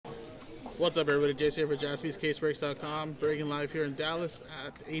What's up, everybody? Jason here for JaspysCaseBreaks.com. Breaking live here in Dallas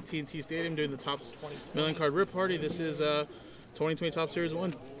at AT&T Stadium doing the Topps Million Card Rip Party. This is 2020 Topps Series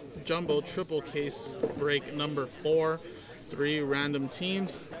 1 Jumbo Triple Case Break number 4. 3 random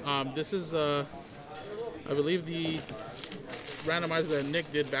teams. This is, I believe, the randomizer that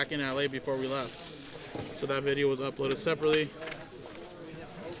Nick did back in LA before we left. So that video was uploaded separately.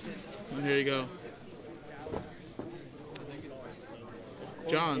 And here you go.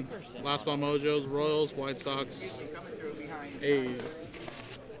 John, Last Ball Mojos, Royals, White Sox, A's.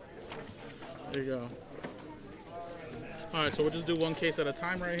 There you go. Alright, so we'll just do one case at a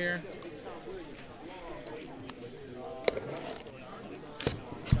time right here.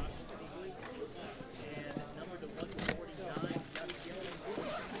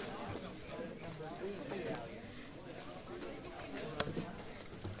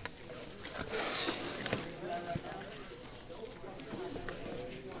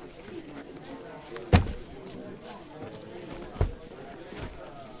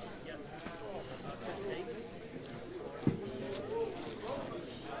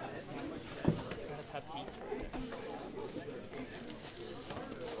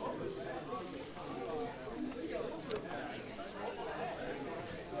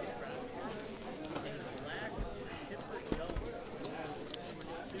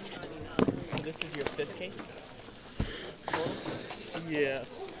 This is your 5th case?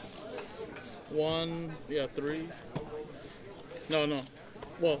 Yes. 1, yeah, 3. No.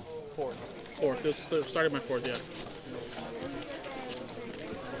 Well, 4th. This started my 4th, yeah.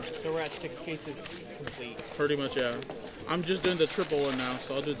 So we're at 6 cases complete. Pretty much, yeah. I'm just doing the triple one now,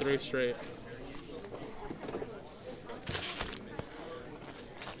 so I'll do 3 straight.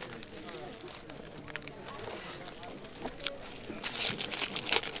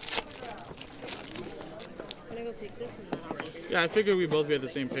 Take this and then I'll write it. Yeah, I figured we'd both be at the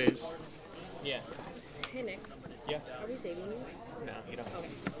same pace. Yeah. Hey, Nick. Yeah. Are we saving you? No, you don't. Okay.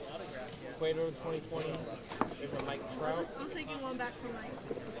 Ecuador 2020. There's a Mike Trout. I'll take you one back from Mike.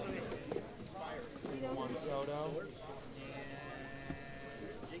 Okay. Juan Soto.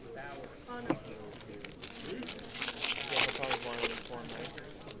 Oh, no. Yeah, he'll probably want to inform Mike.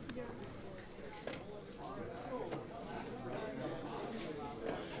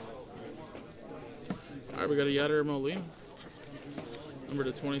 Alright, we got a Yadier Molina. Number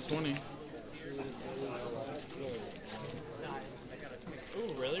to 2020.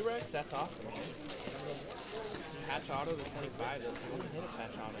 Ooh, really, Rex? That's awesome. Patch auto to 25. I haven't hit a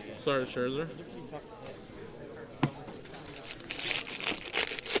patch auto yet. Sorry, Scherzer. Those are pretty tough to hit.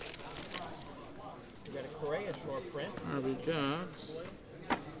 We got a Correa short print. Alright, we got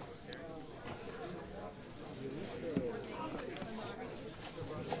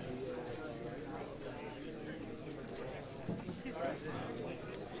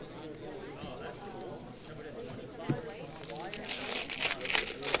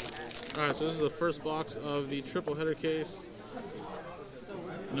Alright, so this is the first box of the triple header case.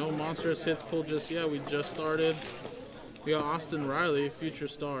 No monstrous hits pulled just yet. We just started. We got Austin Riley, Future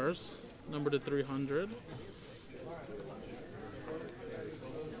Stars, number to 300.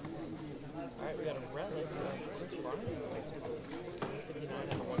 Alright, we got a relic. Chris Bryant. 59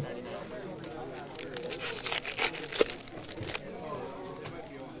 out of 199.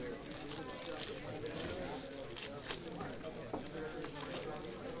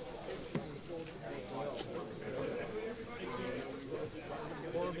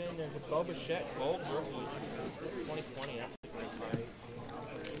 There's a Boba Fett gold rookie, 2020. That's pretty fun.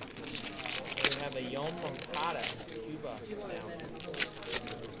 We have a Yon Moncada, Cuba down.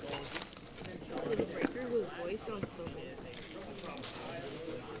 There's a breaker whose voice sounds so good.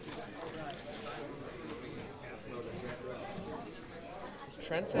 Is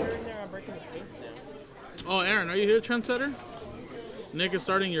Trendsetter in there? I'm breaking his case now. Oh, Aaron, are you here, Trendsetter? Nick is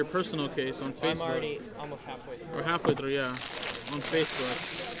starting your personal case on Facebook. I'm already almost halfway through. Or halfway through, yeah. On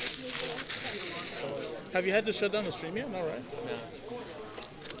Facebook. Have you had to shut down the stream yet? No, right? No.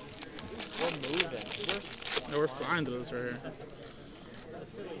 We're moving. Yeah, we're flying through this right here.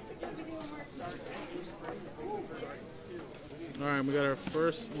 Alright, we got our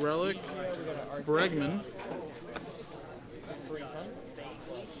first relic. Bregman.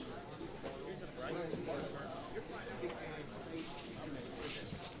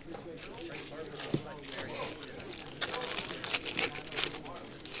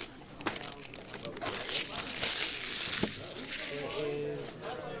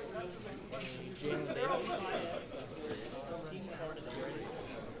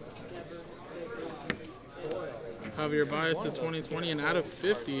 Javier Baez to 2020, and out of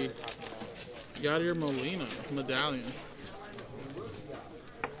 50, Yadier Molina medallion.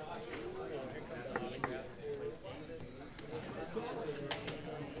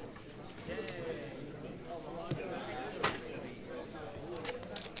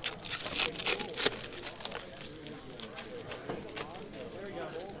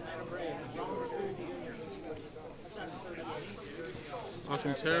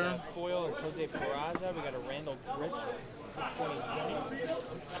 Quintero. Foil and Jose Peraza. We got a Randall Rich for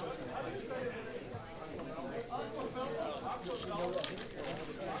 2020.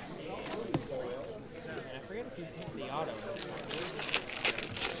 And I forget if you picked the auto.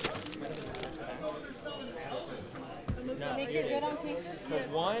 No, Make here it it good is. on cases? So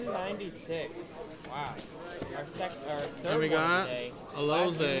 196. Wow. Our third And we one got today.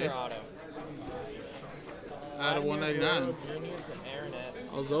 Alose. Junior auto. Out of 199. Juniors and Aaronette.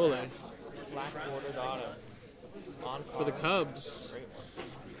 Alzole Black bordered auto. On for the card. Cubs. Great one.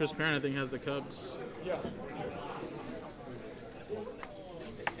 Chris Parent, I think, has the Cubs. Yeah.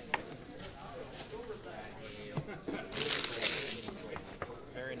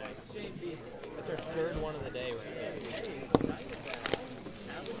 Very nice. That's our third one of the day right there.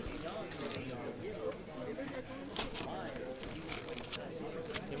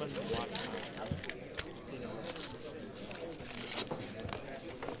 He must have watched mine.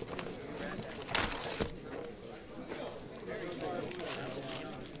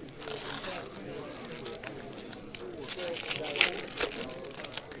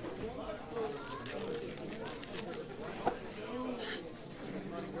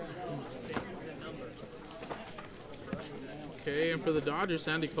 Okay, and for the Dodgers,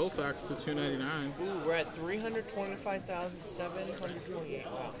 Sandy Koufax to 299. Ooh, we're at 325,728.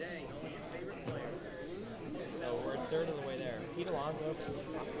 Wow. So we're a third of the way there. Pete Alonso.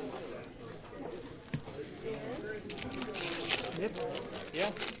 Yep. Yeah.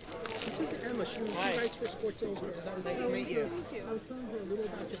 This is Emma. She Hi. writes for Sports Illustrated. Nice to meet you. I was telling her a little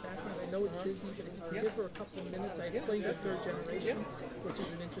about your background. I know it's busy, but if you can give her a couple of minutes, I explained the third generation, which is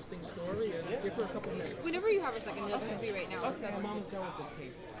an interesting story, and give her a couple of minutes. Whenever you have a second, it doesn't have to be right now. Okay, I'm almost done with this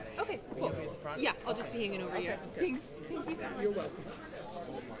case. Okay, cool. Yeah, I'll just be hanging over here. Thanks. Thank you so much. You're welcome.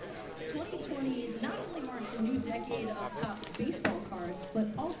 2020 not only marks a new decade of Topps baseball cards, but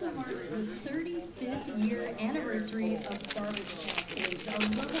also marks the 35th year anniversary of Garbage Pail Kids, a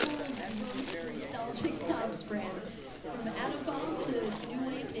lovable and most nostalgic Topps brand. From Adam Cole to New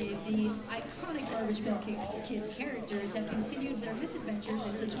Wave Dave, the iconic Garbage Pail Kids characters have continued their misadventures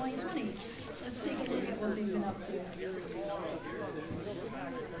into 2020. Let's take a look at what they've been up to.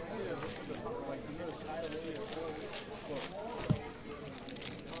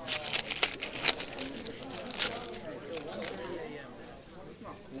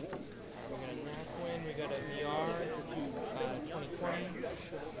 We got a VR for 2020.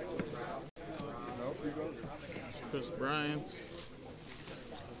 Chris Bryant.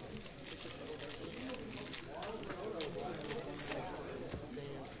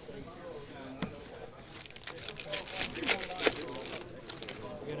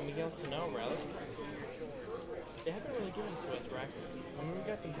 We got a Miguel Sano relic. They haven't really given to us, Rex. I mean, we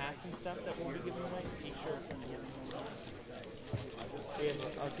got some hats and stuff that we'll be giving away, t-shirts. We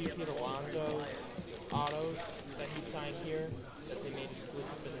have a few Pete Alonso autos that he signed here that they made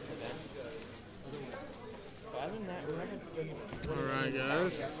exclusive for this event. But other than that, we haven't been... Alright,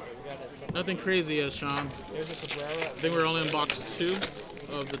 guys. We got a, Nothing crazy yet, Sean. there's a Cabrera. I think we're only in box 2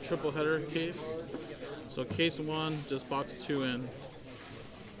 of the triple header case. So case 1, just box 2 in.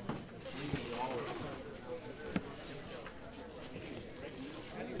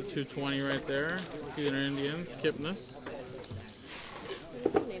 The 220 right there. Peter Indians, Kipnis.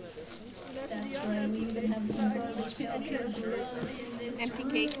 That's right, we even have some Garbage Pail Kids love in this Empty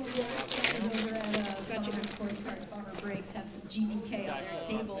room. cake. And over at Gotcha Sports Card Farmer Breaks have some GBK on their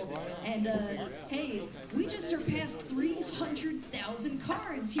table. And hey, we just surpassed 300,000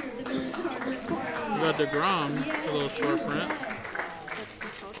 cards here at the Million Card Rip Party. We got DeGrom, it's a little short print.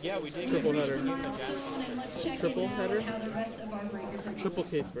 Yeah, we did Triple get header. And let's check Triple it out header. how the rest of our breakers are Triple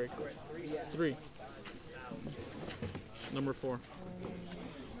case break. 3. Number 4.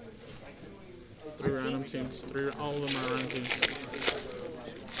 3 random teams. All of them are random teams.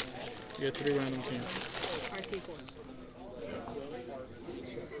 You get 3 random teams. RT4.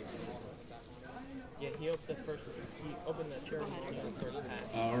 Yeah, he opened the first. He opened the charity first pack.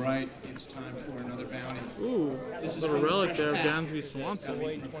 All right, it's time for another bounty. Ooh, This is little from the relic Fresh there of Pack. Dansby Swanson.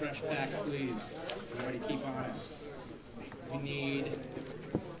 Somebody from Fresh Pack, please. Everybody keep honest. We need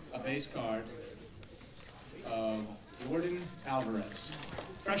a base card of Jordan Alvarez.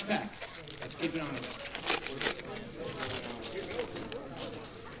 Fresh Pack. Let's keep it honest.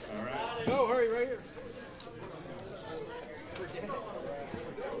 All right. Go, hurry, right here.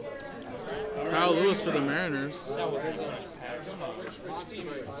 Kyle Lewis for the Mariners. That was a good pack.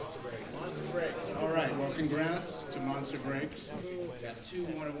 All right, well, congrats to Monster Breaks. Got 2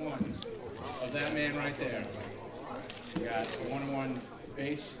 1-of-1s of that man right there. We got a 1-of-1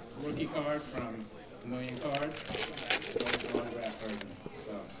 base rookie card from $1 million card, or an autograph version.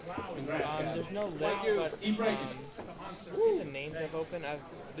 So, congrats, guys. There's no list, but the names I've opened.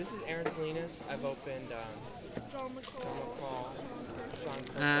 This is Aaron Salinas. I've opened John McCall, Sean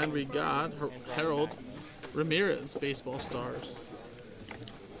Cook, And we got Harold Ramirez, Baseball Stars.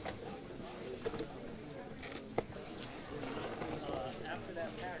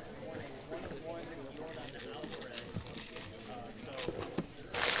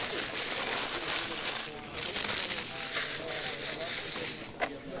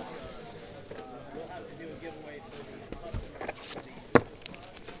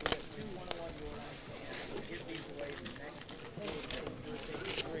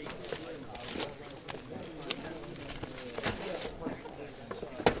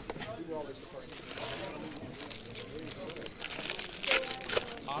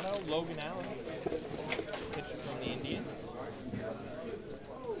 Logan Allen, pitcher from the Indians.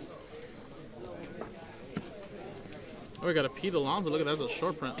 Oh, we got a Pete Alonso. Look at that, that's a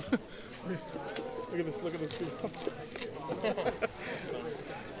short print. Look at this, look at this.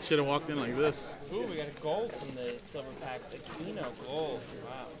 Should have walked in like this. Ooh, we got a gold from the silver pack. Aquino gold.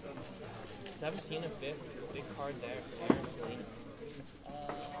 Wow. 17 of 50. Big card there for Aaron Salinas.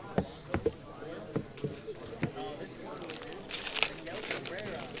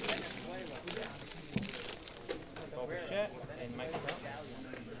 And Mike Trout.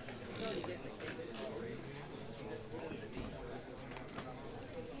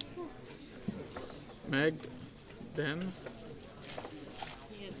 Meg, Den.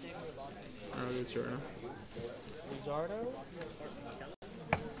 I'll get you right now. Luzardo.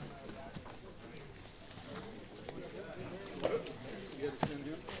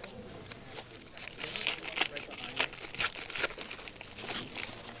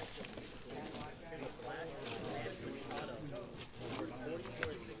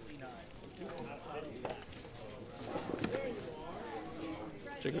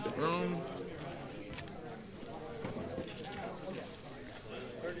 Jacob DeGrom.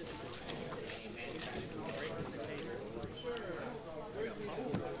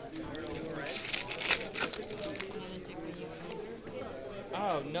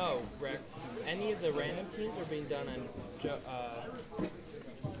 Oh no, Rex. Any of the random teams are being done on Jason's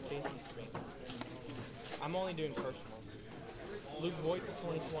screen. I'm only doing personals. Luke Voigt for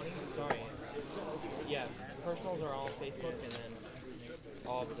 2020. Sorry. Yeah, personals are all on Facebook, and then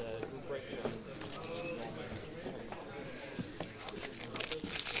all of the break shows.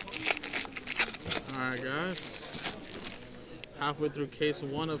 Alright, guys. Halfway through case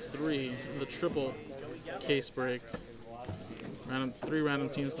 1 of 3, the triple case break. Three random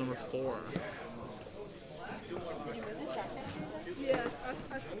teams, number 4. Yeah,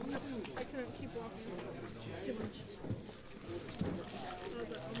 I couldn't keep walking too much.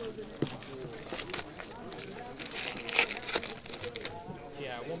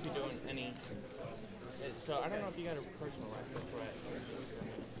 Yeah, I won't be doing any. So I don't know if you got a personal reference, right?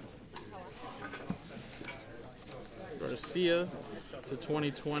 Garcia to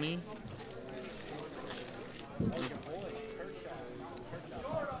 2020.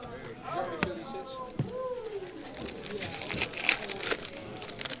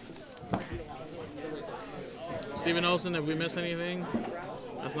 Steven Olsen, if we miss anything,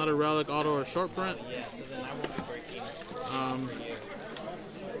 that's not a relic, auto, or short print. Yeah, so then I won't be breaking.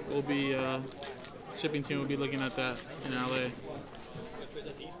 We'll be, shipping team will be looking at that in LA.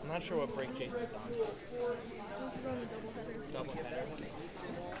 I'm not sure what break Jason's on. Double header.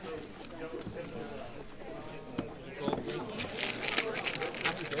 Gold break.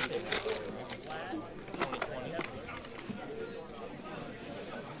 Happy birthday, 2020.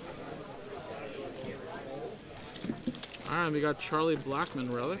 Alright, we got Charlie Blackmon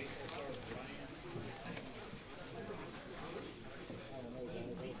relic.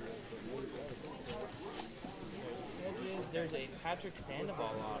 There's a Patrick Sandoval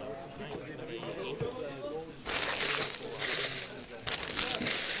auto. Nice.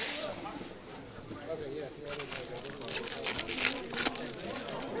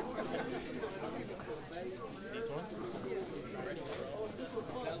 These ones?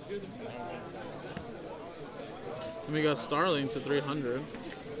 And we got Starling to 300.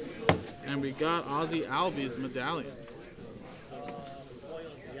 And we got Ozzy Albies medallion.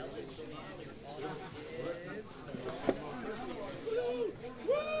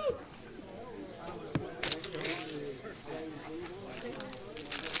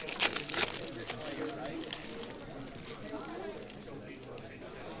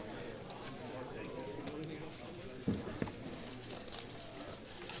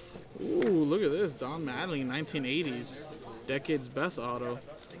 Ooh, look at this. Don Mattingly, 1980s. Decade's best auto.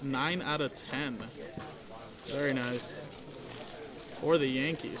 9 out of 10. Very nice. For the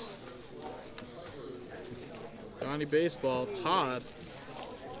Yankees. Donnie Baseball. Todd.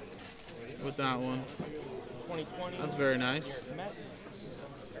 With that one. 2020. That's very nice. Mets.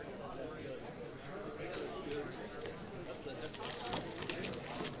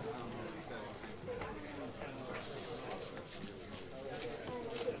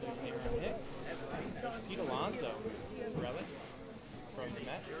 Pete Alonso, relic from the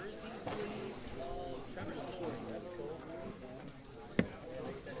Mets.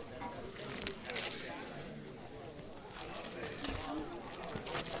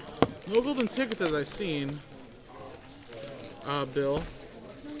 No golden tickets as I've seen, Bill.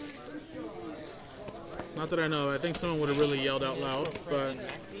 Not that I know. I think someone would have really yelled out loud, but I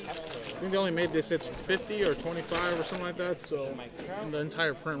think they only made this. It's 50 or 25 or something like that. So in the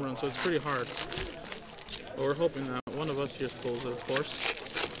entire print run, so it's pretty hard. But we're hoping that one of us here pulls it, of course.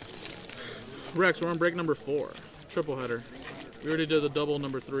 Rex, we're on break number 4, triple header. We already did the double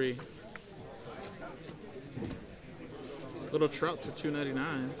number 3. Little Trout to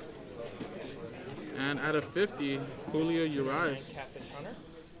 299. And out of 50, Julio Urias. Catfish Hunter.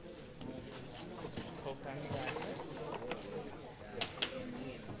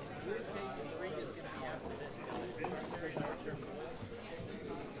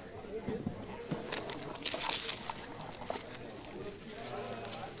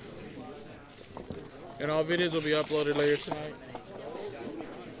 And all videos will be uploaded later tonight.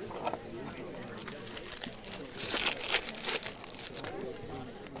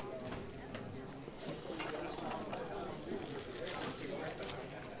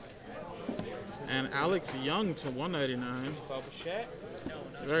 And Alex Young to 199.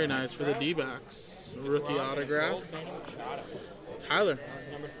 Very nice for the D-backs. Rookie autograph. Tyler.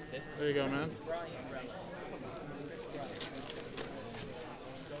 There you go, man.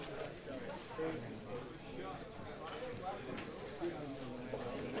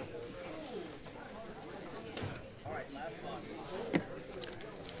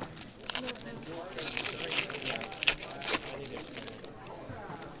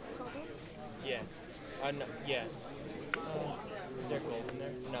 Yeah. No, yeah. Is there gold in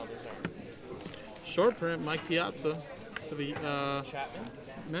there? No, there's not. Short print, Mike Piazza to the Chapman.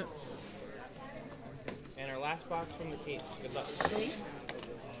 Mets. And our last box from the case. Good luck.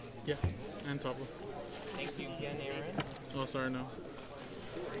 Yeah, and Topple. Thank you again, Aaron. Oh, sorry, no.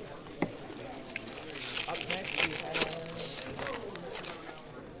 Up next, we have...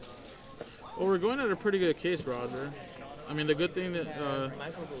 Well, we're going at a pretty good case, Roger. I mean, the good thing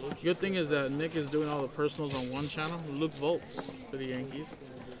is that Nick is doing all the personals on one channel. Luke Volts for the Yankees,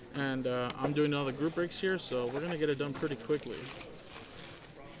 and I'm doing all the group breaks here, so we're gonna get it done pretty quickly.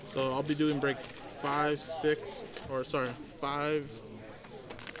 So I'll be doing break 5, 6, or sorry, 5,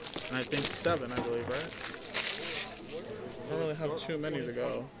 and I think 7, I believe, right? I don't really have too many to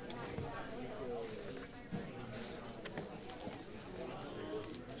go.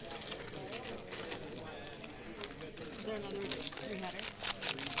 Is there another 3-header?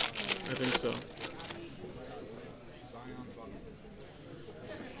 I think so.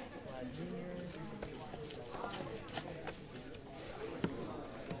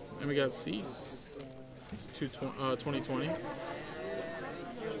 And we got Cease to 2020.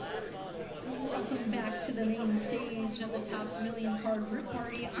 Welcome back to the main stage of the Topps Million Card Rip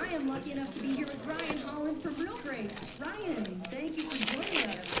Party. I am lucky enough to be here with Ryan Holland from Real Grades. Ryan, thank you for joining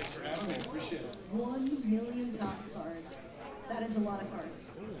us. Thanks for having me. Appreciate it. 1 million Topps cards. That is a lot of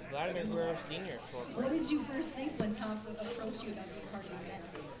cards. Vladimir Guerrero Sr. What did you first think when Topps approached you about the card event?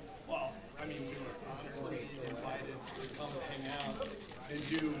 Well, I mean, we were honored to be invited to come hang out and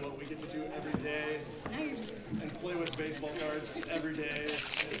do what we get to do every day Now you're just and play with baseball cards every day. It's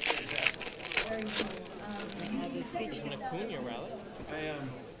fantastic. very cool. You said An Acuna relic. I am,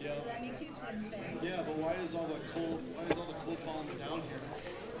 yeah. that makes you a Twins fan. Yeah, but why is all the cold falling down here?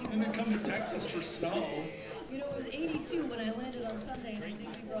 And then come to Texas for snow. You know, it was 82 when I landed on Sunday, and I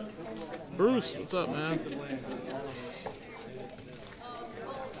think we brought the cold. Bruce, what's up, man?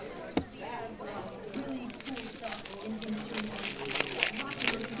 Really cool stuff in series. Lots of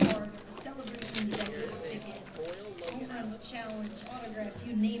rookie cards, celebration decades ticket, home run challenge, autographs,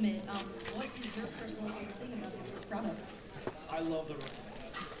 you name it. What is your personal favorite thing about this product? I love the rookie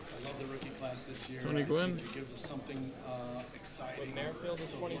class. I love the rookie class this year. Tony I Gwynn. think it gives us something exciting. When Merrifield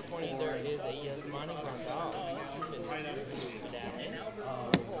is 2020, there is a Yasmani Gonzalez. And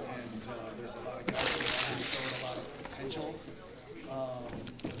there's a lot of guys who are showing a lot of potential from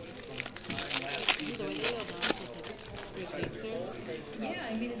last season. Yeah,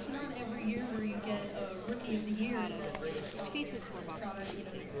 I mean, it's not every year where you get a rookie of the year that case is $4.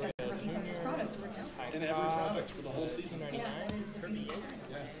 In every product for the whole season.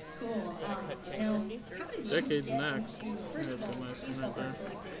 Cool. Now, how did you Decade's get next. into, first Yeah, of that's all, a nice one baseball right there. card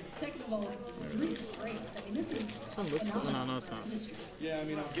collecting? Second of all, Bruce breaks. I mean, this is Oh, no, it's not. Yeah, I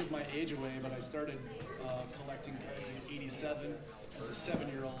mean, I'll give my age away, but I started collecting cards in '87 as a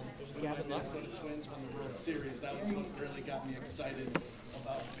 7-year-old with my Minnesota Twins won the World Series. That was what really got me excited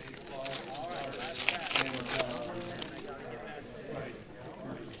about baseball. And my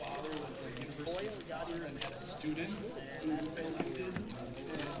father was a university professor and had a student who collected. And,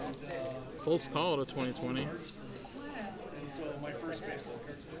 Close call to 2020. and so my first baseball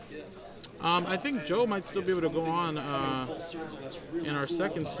cards were gifts. I think Joe might still be able to go on Full circle, that's really in our cool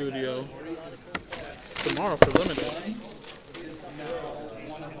second about studio that story is tomorrow for limited. is now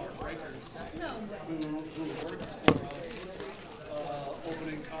one of our breakers who works for us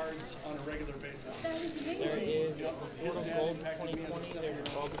opening cards on a regular basis. That is There amazing. is His Portal dad Gold impacted me as a 2020. There's your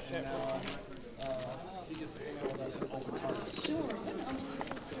 7-year-old, Boba and Fett. now he gets to hang out with us and open cards. Sure, what an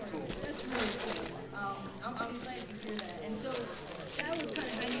unbelievable story. That's really cool. I'm glad to hear that. And so that was kind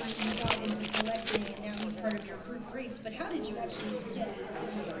of how you got into collecting, and now he's part of your group breaks. But how did you actually get into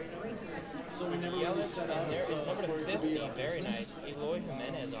being a breaker? So we never Yellow really set out there is number for it to 50. be a Very business. nice. Eloy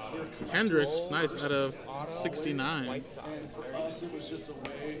Jimenez auto. Hendricks, nice, out of 69. White Sox. And for us, it was just a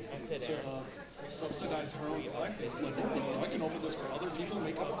way That's it, to subsidize our own collecting. It's like, I can open this for other people,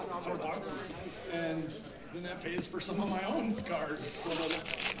 make $100, and then that pays for some of my own cards, so that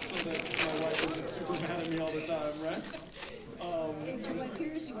my wife isn't super mad at me all the time, right? It's your wife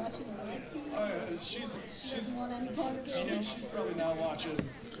here. She watching the live feed. She's Doesn't want any part of it. she's probably not watching.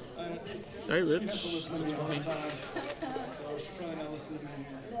 Hey, She Rich. has to listen to me all the time, so she's probably not listening to me.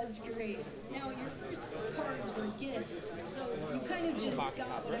 That's great. Now, your first cards were gifts, so you kind of just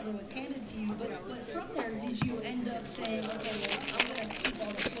got whatever was handed to you. But from there, did you end up saying, okay, well, I'm going to keep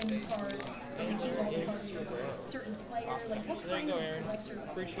all the Twins cards, I'm going to keep all the cards for a certain player? Like, what There kind you go, of Aaron. collector?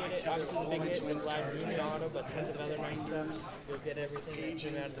 Appreciate it. Obviously, the big hit was live junior auto, but tons of other nice stuff. You'll get everything that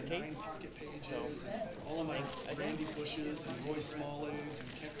came out of the case. Pocket pages, all of my Randy Bushes and Roy Smollings and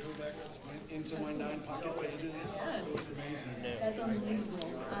Kent Kovacs went into my 9 pocket pages. It was amazing. That's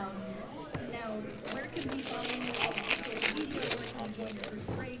unbelievable. Now, where can we follow you on social media? Where can we join your group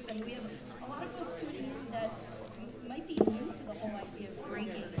breaks? I mean, we have a lot of folks tuning in that might be new to the whole idea of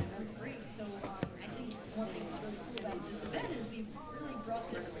breaking and group breaks. So I think one thing that's really cool about this event is we've really brought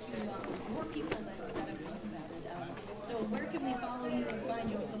this to more people that have known about it. So where can we follow you and find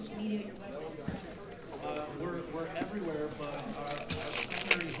you on social media, your website, etc.? We're everywhere, but our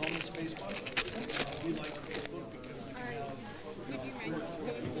primary home is Facebook. We like Facebook because we can have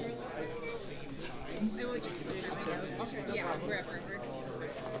at the same time. Yeah, wherever.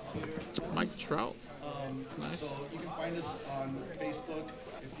 Mike Trout. Nice. So you can find us on Facebook.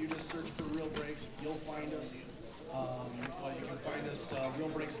 If you just search for Real Breaks, you'll find us. Well, you can find us Real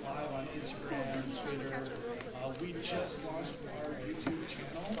Breaks Live on Instagram, Twitter. We just launched our YouTube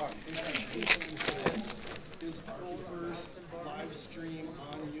channel. In fact, Facebook is our first live stream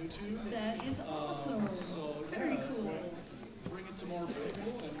on YouTube. That is awesome. So Very yeah, cool. bring it to more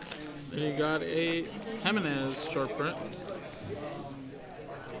people and Then you got a Jimenez short print. people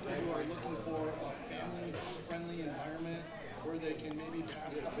who are looking for a family-friendly environment where they can maybe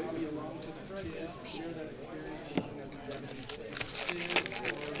pass the hobby along to their kids or share that experience with their kids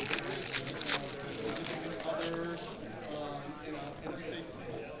or their significant other in a safe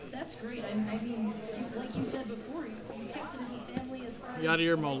place. That's great. I mean, like you said before, you kept him in the family as far as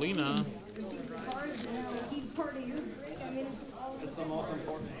Yadier Molina. received the cards, and now he's part of your break. I mean, it's all It's the most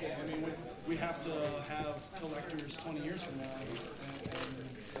important thing. I mean, we have to have collectors 20 years from now, and we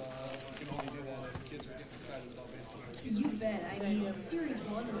can only do that if kids are getting excited about baseball. you bet. I mean, Series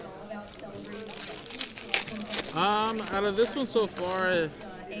 1 is all about celebrating the Out of this one so far,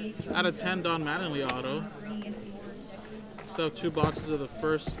 A out of 10, Don Mattingly auto. bringing into the order of decades. Still have 2 boxes of the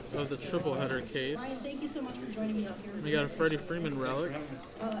first of the triple header case. Ryan, thank you so much for joining me up here. We got a Freddie Freeman relic.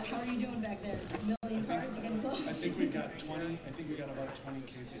 How are you doing back there? A million cards, you getting I close? think we got 20. I think we got about 20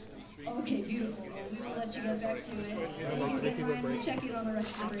 cases done. Okay, beautiful. Well, we will let you get back to it. Thank you again, Ryan. We'll check in on the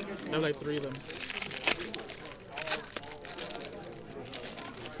rest of the breakers I now. have like 3 of them.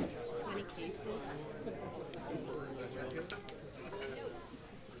 20 cases.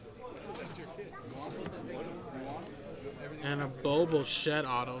 And a Bobo Shed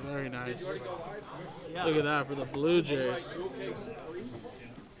auto. Very nice. Look at that for the Blue Jays.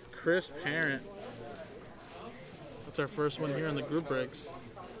 Chris Parent. That's our first one here in the group breaks.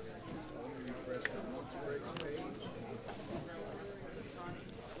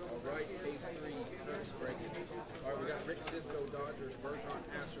 Right, phase 3, first break. All right, we got Rick Sis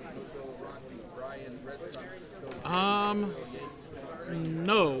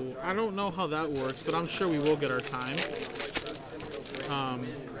No, I don't know how that works, but I'm sure we will get our time.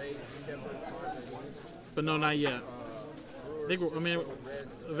 But no, not yet. I mean,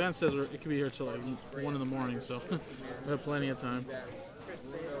 event says it could be here till like 1 in the morning, so we have plenty of time.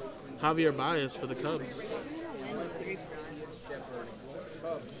 Javier Baez for the Cubs.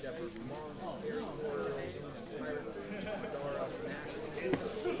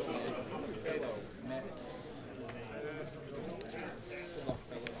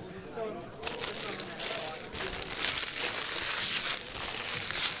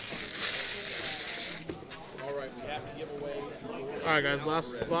 All right, guys.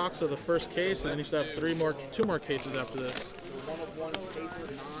 Last box of the first case, and then you still have two more cases after this. One paper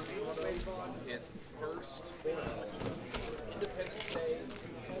non-auto is first Independence Day,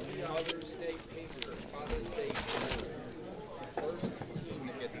 Mother's Day paper, Father's Day paper. First team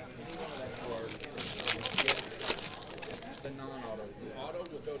that gets any one of that card gets the non-auto. The auto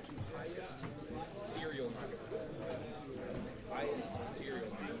will go to highest serial number. Highest serial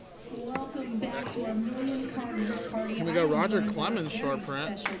number. Welcome back to our million card party. We got Roger Clemens short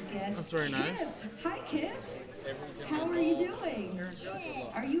print. That's very nice. Kip. Hi, Kip. How are you doing?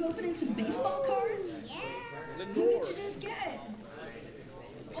 Are you opening some baseball cards? Yeah. Who did you just get?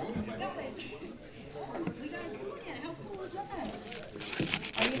 Oh, we got it. Oh, we got a Cunha. How cool is that?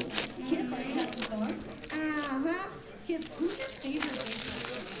 Kip, are you having fun? Uh-huh. Kip, who's your favorite baseball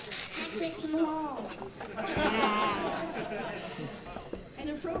player? Actually, some holes. An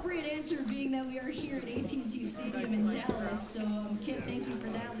appropriate answer being that we are here at AT&T Stadium in Dallas. So, Kip, thank you for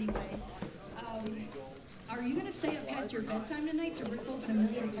that leeway. Are you going to stay up past your bedtime tonight to rip open a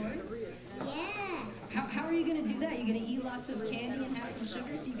million cards? Yeah. How are you going to do that? You going to eat lots of candy and have some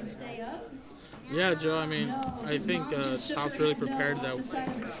sugar so you can stay up? Yeah, Joe. I mean, I think Top's really prepared that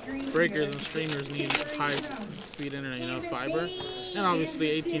breakers and streamers need high-speed internet, fiber. And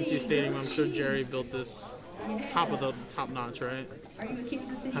obviously, AT&T Stadium. I'm sure Jerry built this top notch, right? Are you a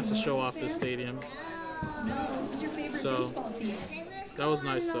Kansas City Has to show Royals off fan? this stadium. No. Who's your favorite baseball team? That was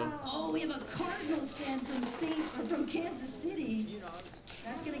nice, though. Oh, we have a Cardinals fan from Kansas City.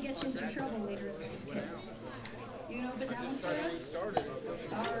 That's gonna get you into trouble later. You gonna open that one for us? All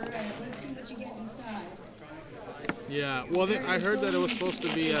right, let's see what you get inside. Yeah, well, I heard that it was supposed to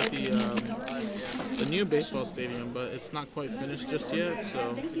be at the new baseball stadium, but it's not quite finished just yet,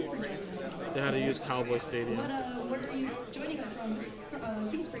 so they had to use Cowboy Stadium. Where are you joining us from?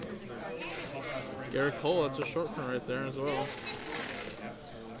 Case breakers. Garrett Cole, that's a short print right there as well.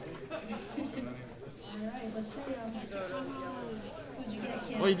 All right, let's see. Who'd you get,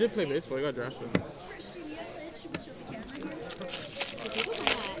 Kim? Oh, you did play baseball. You got drafted. Christian Yelich. Should we show the camera here?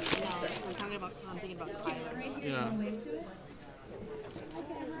 No, I'm thinking about Tyler. Right here. Yeah. You wanna wave to it?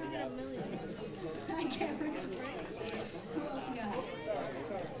 I can't bring it. Who else you got?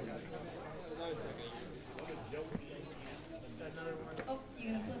 Oh, you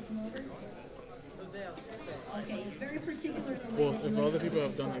gonna flip them over? Okay, he's very particular in the way Well, that he if likes other to people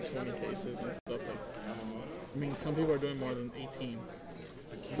have done like 20 cases and stuff I mean, some people are doing more than 18.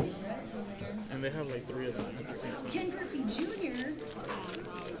 And they have like 3 of them at the same time. Ken Griffey Jr.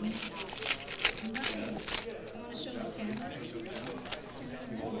 Nice. I want to show the camera.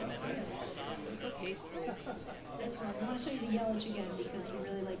 Okay, This one. I want to show you the Yelich again because we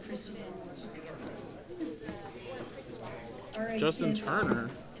really like Christian Yelich. All right, Justin Ken, Turner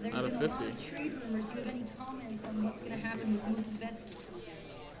there's out of been a lot 50. of trade rumors. Do you have any comments on what's going to happen with Mookie Betts this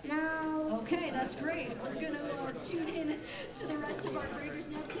season? No. Okay, that's great. We're going to tune in to the rest of our breakers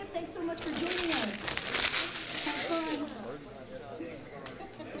now. Kip, thanks so much for joining us. Have fun.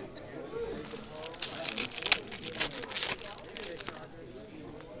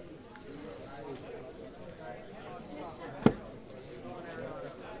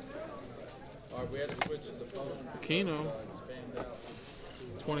 We had to switch to the phone. Keno,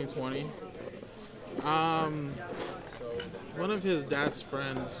 2020. One of his dad's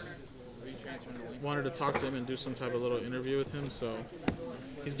friends wanted to talk to him and do some type of little interview with him, so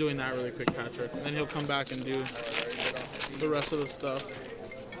he's doing that really quick, Patrick. And then he'll come back and do the rest of the stuff.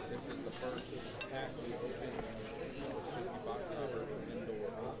 This is the first pack we opened. This is the box cover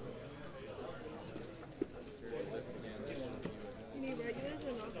indoor. Here's the list again.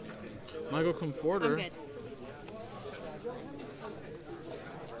 Michael Comforter. I'm good.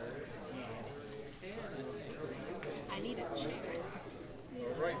 I need a chair.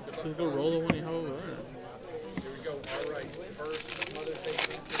 All right, good luck. Just go roll the one you have over there. Here we go. All right. First Mother's Day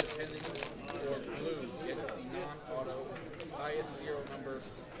Independence or blue gets the non-auto. Highest serial number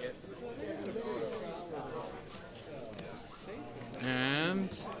gets the auto. And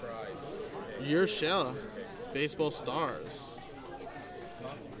Urshela, Baseball Stars.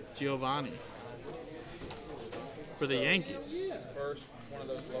 Giovanni. For the Yankees. First, one of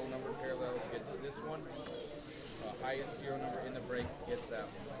those low number parallels gets this one. Highest serial number in the break gets that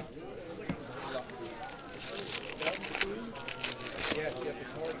one. Yeah, you have the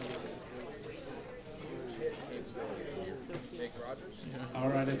card. Huge hit capabilities. Jake Rogers. All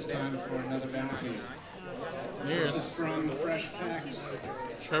right, it's time for another bounty. Here, This is from Fresh Packs.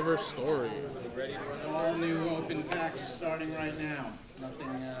 Trevor Story. All new open packs starting right now.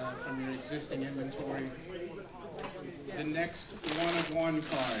 Nothing from your existing inventory. The next one-of-one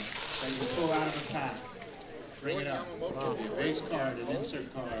card that you pull out of a pack. Bring it up. It could be a base card, an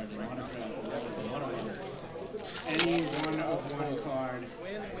insert card, an autograph, a one-of-one. Any one-of-one card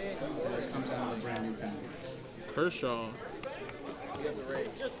that comes out of a brand new pack. Kershaw.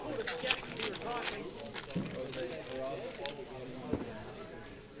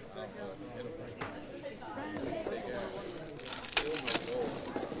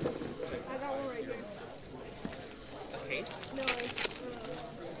 I got one right here. A case? No,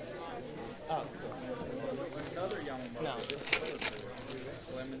 Oh, Another Yamamoto. no.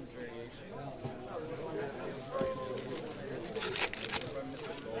 Lemons variation.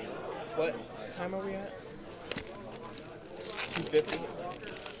 What time are we at? 250.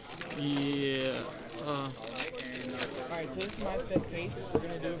 Yeah. Alright, so this is my fifth case. We're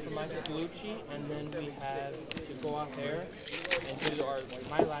going to do it for Michael Bellucci, and then we have to go out there and do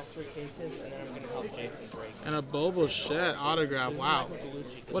my last three cases, and then I'm going to help Jason break. And a Bobo Shet autograph. Wow. Michael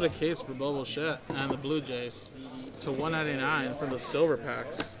Bellucci. What a case for Bobo Shet and the Blue Jays. To $199 for the silver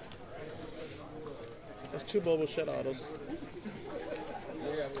packs. That's two Bobo Shet autos.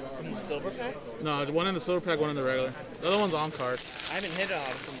 From the silver packs? No, one in the silver pack, one in the regular. The other one's on card. I haven't hit it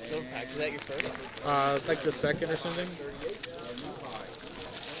out from the silver pack. Is that your first? Like the second or something.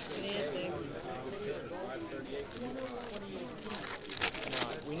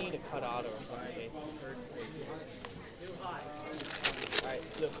 No, we need a cut auto or something, Jason. Alright,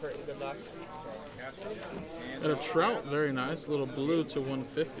 look, Kurt, good luck. And a Trout, very nice. Little blue to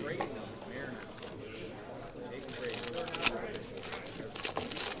 150.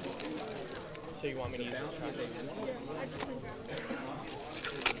 So you want me to use this shot?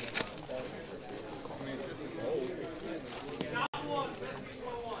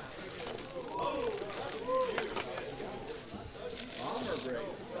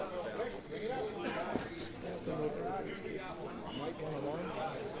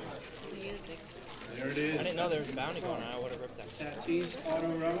 There it is. I didn't know there was a bounty going on. I would have ripped that. Tatis Auto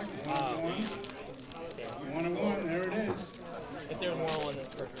Relic, one-of-one. There it is. If there was one in the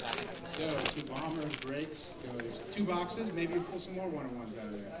first pack. So, two bomber breaks. There was two boxes. Maybe you pull some more one-on-ones out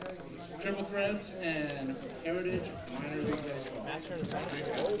of there. Triple threads and Heritage Minor League Baseball. Master and Apprentice,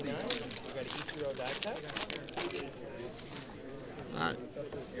 69. We got an Ichiro die cut. Alright.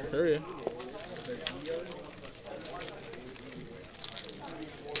 Hurry.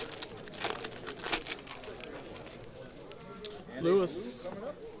 Lewis.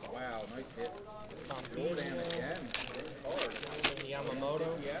 Wow, nice hit. Jordan again. Yamamoto.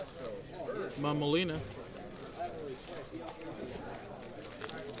 Mamolina.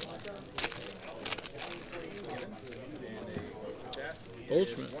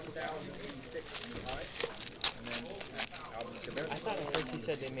 Goldschmidt. I thought at first he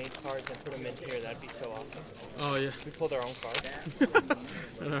said they made cards and put them in here. That'd be so awesome. Oh, yeah. We pulled our own card.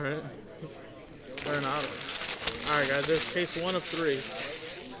 Alright. Arenado. Alright, guys, there's case 1 of 3.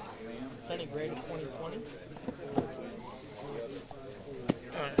 Sunny Gray to 2020.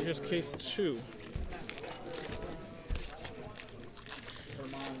 Alright, here's case 2.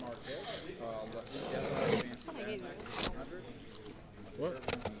 What?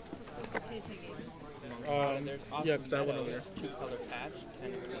 There's Austin Yeah, because I went over there. Meadows, 2-color patch,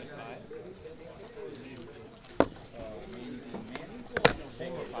 10 and 25.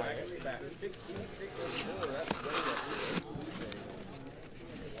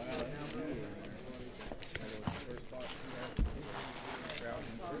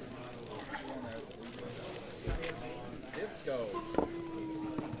 Disco.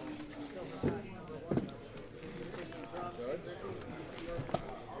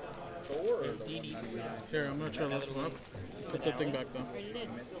 Here, I'm going to try to lift them up. Put the thing back down.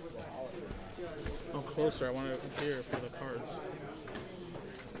 Oh, closer. I want it here for the cards.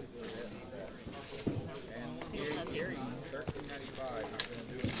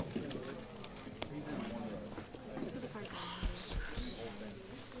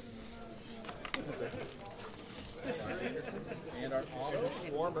 And our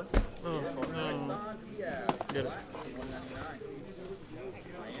Schwarber. Oh, no. Get it.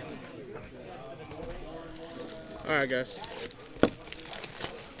 Alright, guys.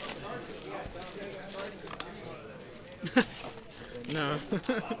 No.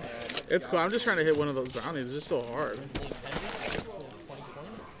 It's cool. I'm just trying to hit one of those brownies. It's just so hard.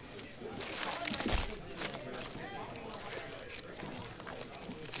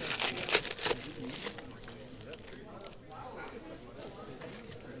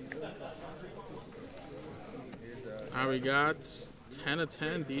 We got 10 of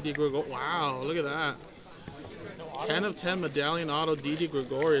 10 Didi Gregorius. Wow, look at that. 10 of 10 medallion auto Didi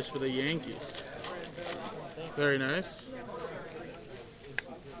Gregorius for the Yankees. Very nice.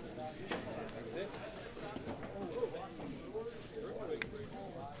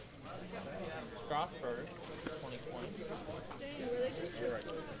 Strasburg, 2020.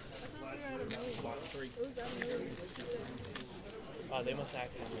 Oh, they must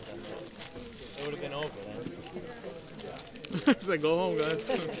accidentally done that. It would have been over then. It's like, go home, guys.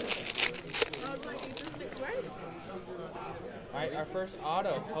 Alright, our first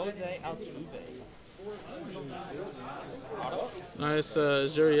auto, Jose Altuve. Auto? Nice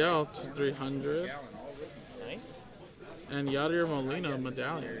Zuriel, 300. Nice. And Yadier Molina,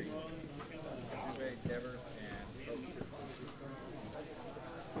 medallion.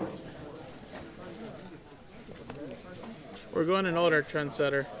 We're going in order,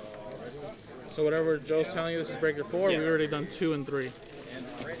 trendsetter. So whatever Joe's telling you, this is breaker 4. We've already done 2 and 3. This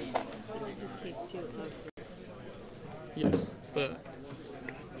is case 2. Yes, but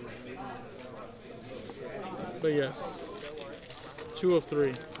yes, 2 of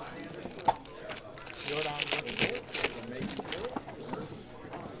 3.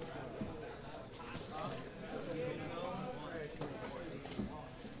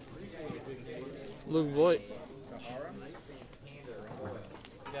 Luke Voigt.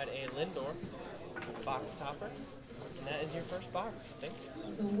 You got a Lindor box topper, and that is your first box. Thanks.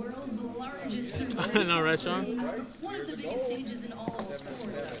 The world's largest I know, right, Sean? one of the biggest stages in all of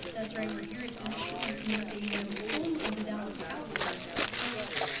sports. That's right, we're here at the Stadium, home of the Dallas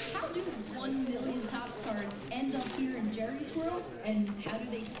Cowboys. How do 1 million Topps cards end up here in Jerry's world, and how do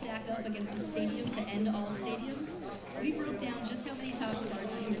they stack up against the stadium to end all stadiums? We broke down just how many Topps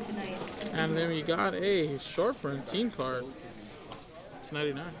cards are here tonight. And then we got a short print team card. It's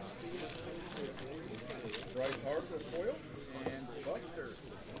 99. Bryce Harper foil and Buster.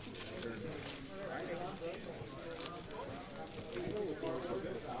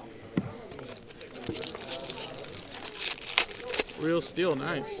 Real steel,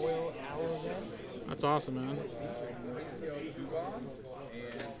 nice. That's awesome, man.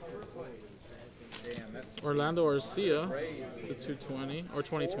 Orlando Arcia to 220 or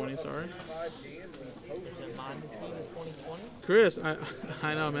 2020, sorry. Chris,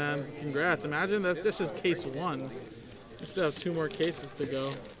 I know, man. Congrats. Imagine that this is case 1. We still have 2 more cases to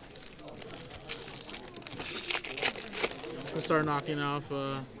go. We'll start knocking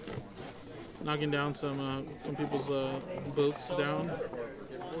down some people's boots down.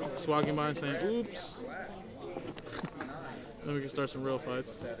 Just walking by and saying, "Oops." Then we can start some real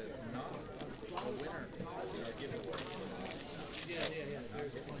fights.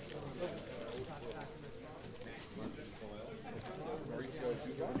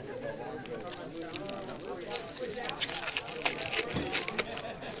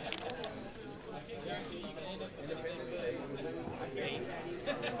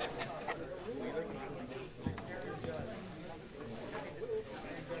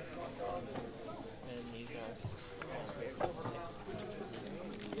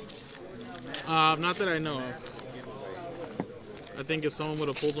 Not that I know of. I think if someone would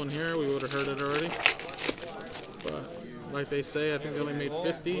have pulled one here, we would have heard it already. But like they say, I think they only made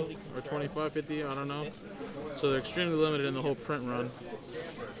 50 or 25, 50, I don't know. So they're extremely limited in the whole print run.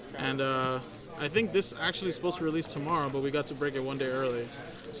 And I think this actually is supposed to release tomorrow, but we got to break it 1 day early.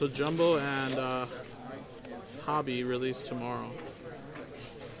 So Jumbo and Hobby release tomorrow.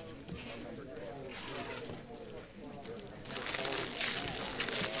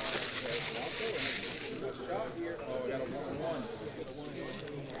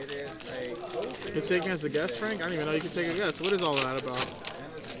 You're taking as a guess, Frank? I don't even know you can take a guess. What is all that about?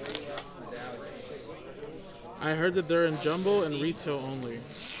 I heard that they're in Jumbo and retail only.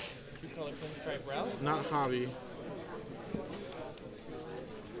 Not Hobby.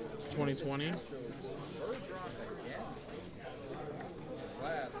 2020.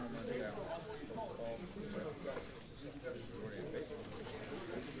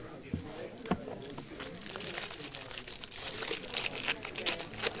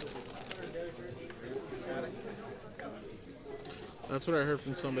 That's what I heard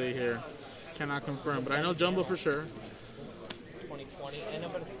from somebody here. Cannot confirm, but I know Jumbo for sure. 2020. 20 and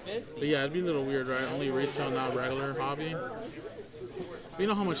number 50. But yeah, it'd be a little weird, right? Only retail, not regular hobby. But you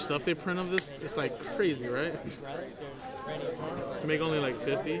know how much stuff they print of this? It's like crazy, right? To make only like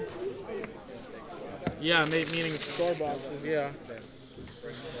 50. Yeah, meaning store boxes, yeah.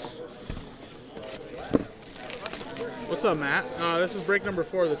 What's up, Matt? This is break number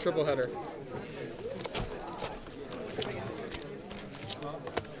 4 of the triple header. There's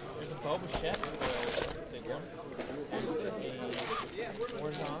a Boba Fett, big one.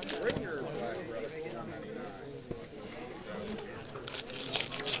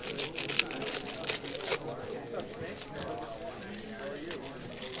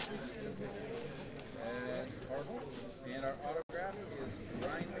 And our autograph is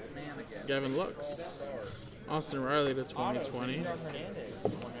Ryan McMahon again. Gavin Lux. Austin Riley to 2020. Hernandez,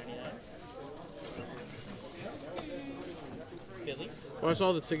 199. Phillies. Well, I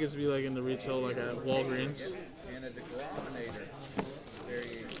saw the tickets be like in the retail, like at Walgreens. And a degrominator.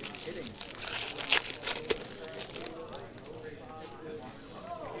 Very hitting.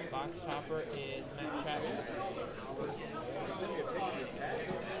 Box topper is Matt Chapman.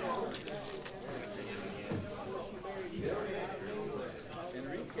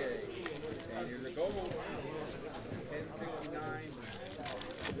 Enrique. And here's a gold. 1069.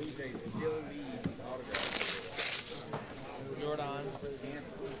 Blue Jays still lead autograph. Jordan.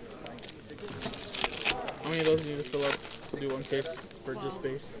 How many of those do you need to fill up to do one case for just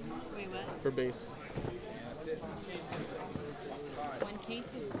base? Wait, what? For base. One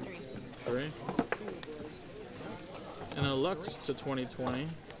case is 3. 3. And a Lux to 2020.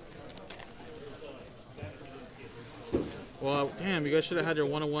 Well, damn, you guys should have had your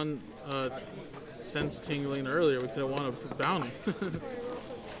 101 sense tingling earlier. We could have won a bounty.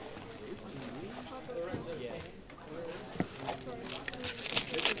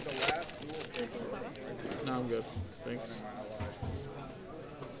 No, I'm good. Thanks.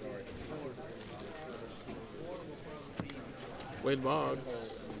 Wade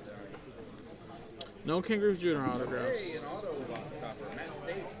Boggs. No Ken Griffey Jr. autographs.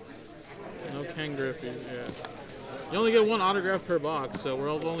 No Ken Griffey, yeah. You only get 1 autograph per box, so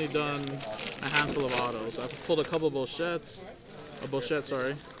we've only done a handful of autos. I've pulled a couple of Bouchettes. A Bouchette,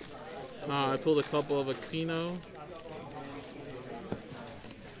 sorry. I pulled a couple of Aquino.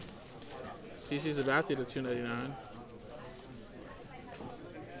 CC Sabathia to 299.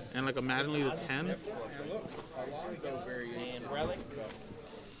 And like a Mattingly to 10. And Relic.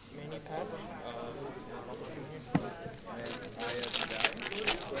 Mini patch.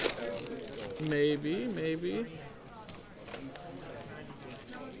 Maybe.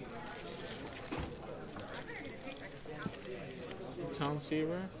 Tom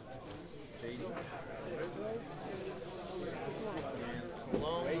Seaver.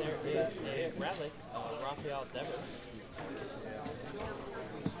 Alone, there is a relic of Rafael Devers.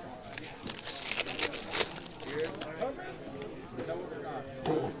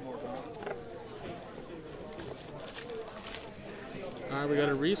 Alright, we got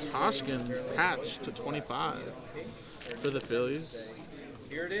a Reese Hoskins patch to 25 for the Phillies.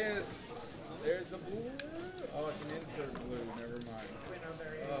 Here it is. There's the blue. Oh, it's an insert blue. Never mind.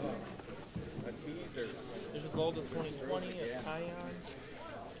 Oh, a teaser. There's a gold of 2020 of Kion.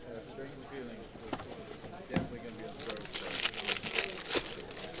 Strange feeling. Definitely going to be a throw.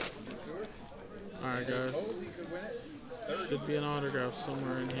 Alright, guys. Should be an autograph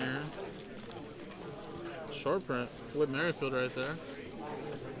somewhere in here. Short print. Whit Merrifield right there.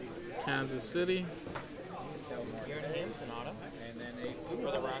 Kansas City. Aaron Hampson auto. And then a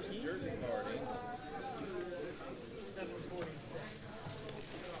For the Rockies. jersey party.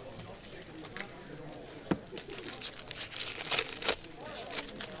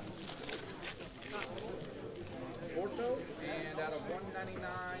 Porto, and out of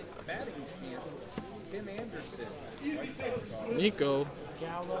 199 batting camp, Tim Anderson. Nico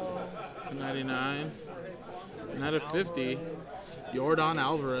Gallo. to 99. And out of 50, Jordan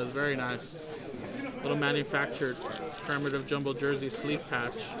Alvarez. Very nice. Little manufactured commemorative jumbo jersey sleeve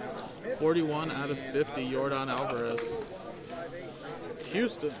patch. 41 out of 50, Jordan Alvarez.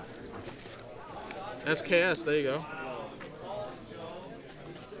 Houston. SKS, there you go.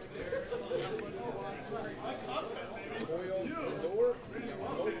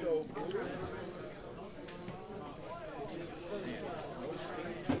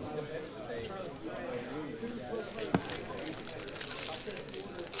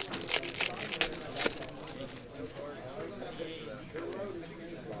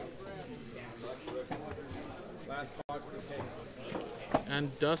 Last box of the case.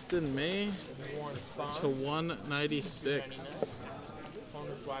 And Dustin May Warren Spahn. to 196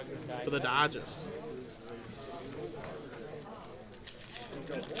 Honus Wagner for the Dodgers.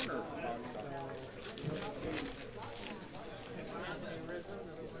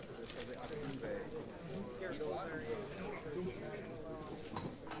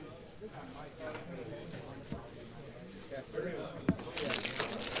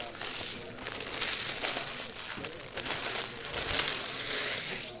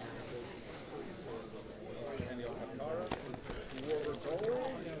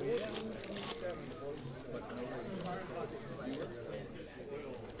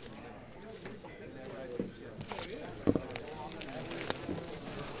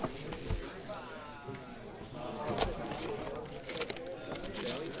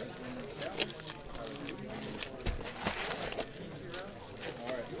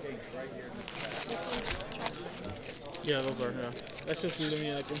 Yeah, those are, yeah. That's just giving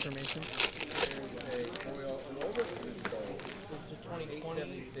me like information. There's a oil, an overseas gold. It's a 2020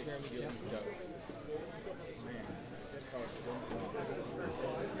 Jeremy Jones. Man, this car's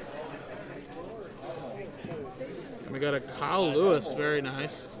And we got a Kyle Lewis, very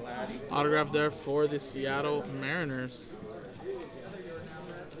nice. Autograph there for the Seattle Mariners.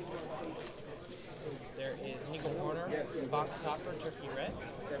 There is Nico Warner, box topper, turkey red.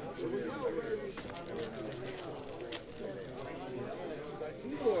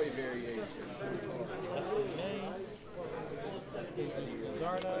 boy variation.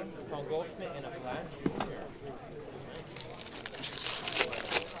 Zarda, Paul Goldschmidt, and a flash. 55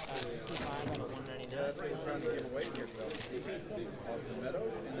 out of 199. That's what he's trying to give away here, though. Austin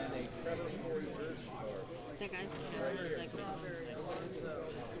Meadows, and then a Trevor Story search card. That guy's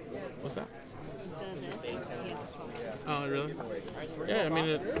What's that? he Oh, really? Yeah, I mean,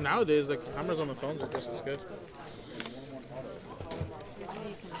 nowadays, like, cameras on the phones are just as good.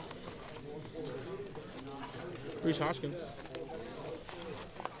 Reese Hoskins.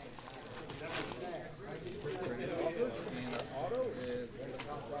 And the auto is one of the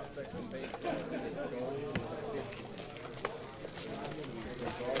top prospects in baseball. It's gold 50.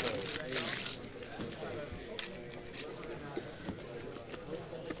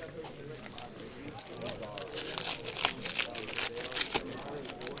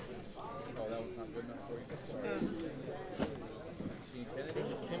 Oh, that was not good enough for you. Sorry. Gene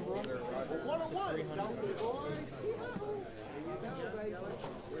Kennedy,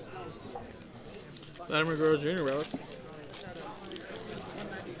 Vladimir Guerrero Jr. relic.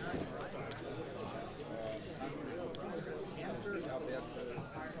 Cancer, I'll bet.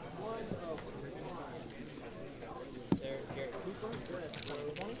 There's Garrett Cooper,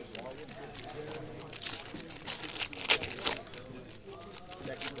 2020.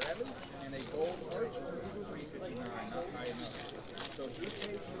 Jackie Bradley, and a gold archer, 359, not high enough. So through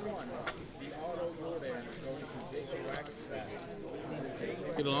case one, the auto Jordan is going to Jacob Rackstack.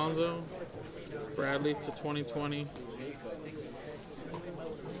 Pete Alonso. Bradley to 2020.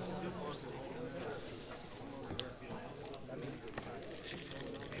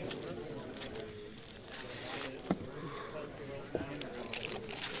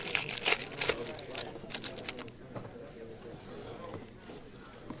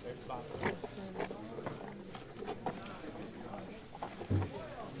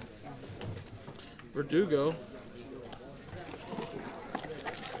 Verdugo.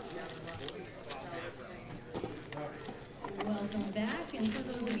 Welcome back, and for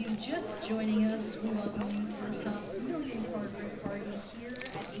those of you just joining us, we welcome you to the Topps Million Card Rip Party here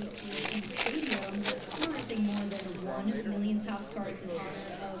at AT&T Stadium. We're ripping more than 1 million Topps cards in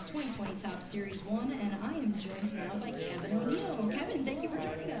honor of 2020 Topps Series 1, and I am joined now by Kevin O'Neill. Kevin, thank you for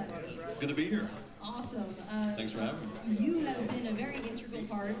joining us. Good to be here. Awesome. Thanks for having me. You have been a very integral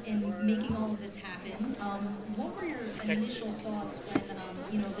part in making all of this happen. What were your initial thoughts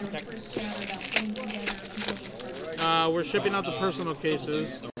when, there was first chatter about putting together a million cards? We're shipping out the personal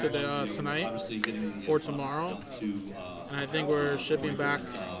cases today, tonight for tomorrow, and I think we're shipping back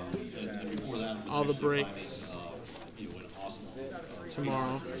all the breaks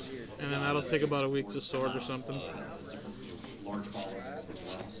tomorrow, and then that'll take about a week to sort or something. Large followings as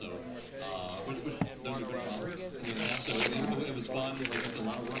well, so those are good cards. So it was fun. It was a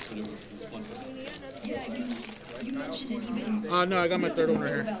lot of work, but it was fun. Yeah, you mentioned it even. No, I got my third one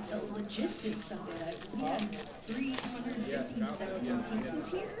right here. About the logistics of it. We had 357 pieces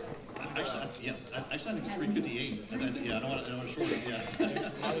here. Actually, yes. Actually, I think it's 358. Yeah, I don't want to short it. Yeah.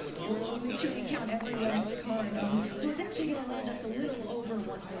 We'll make sure we count every last card. So it's actually going to land us a little over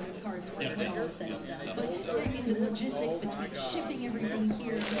 100 cards when it's all said and done. But I mean, the logistics between shipping everything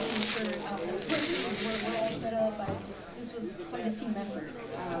here, making sure we're all set up. This was quite a team effort.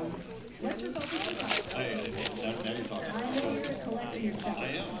 Let's rip open the cards. Now you're talking. I know you're a collector yourself. I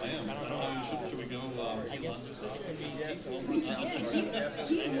am. I don't know. Should we go?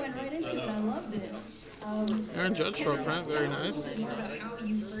 He went right into it. I loved it. Aaron Judge short print, very nice. More about how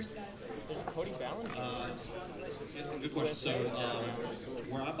you first got There's Cody Ballinger. Good question. So,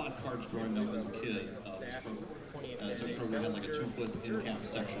 where I bought cards growing up as a kid, was Kroger. So Kroger had like a 2-foot in-cap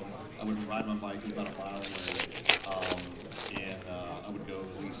section. I would ride my bike about a mile away, and I would go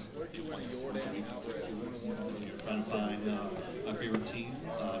at least once a week, trying to find my favorite team,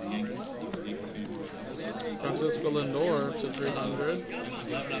 the Yankees. Francisco Lindor to 300. I'm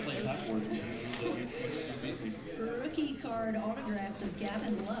not playing backwards. rookie card autographed of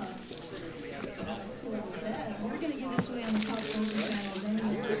Gavin Lux. Cool is that? We're going to give this away on the Top Soldier channel. Then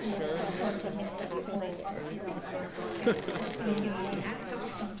we'll give you at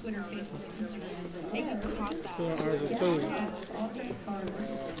Tops on Twitter, Facebook, and Instagram. Make it hot that.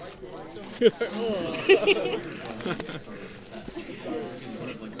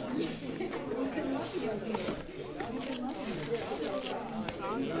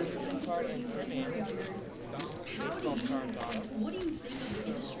 Autograph card. What do you think of the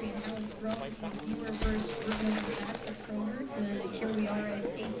industry and how it's grown? You were first working at Kroger to here we are at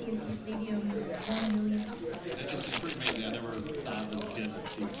AT&T Stadium, 1 million. It's pretty amazing. I never thought as a kid I'd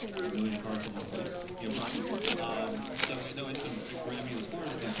see a million cards in one place. So, no, it's been great. I mean, as far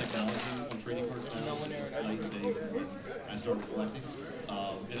as the technology on trading cards now, it's night and day. I started collecting.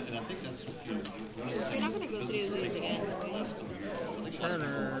 And I think that's, one of the things. You're not going to go through those again.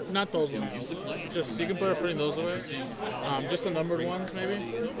 Turner, not those ones. Just you can put putting those away. Just the numbered ones, maybe.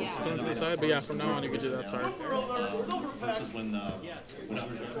 Put them to the side. But yeah, from now on you can do that. Sorry. Versus when I was young,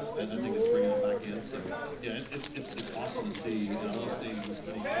 and I think it's bringing it back in. So yeah, it's awesome to see. And I love seeing this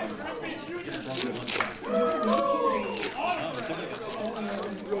many cards.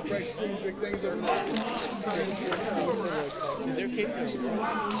 Real price spoons, big things are not. Is there cases?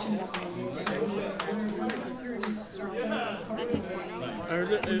 I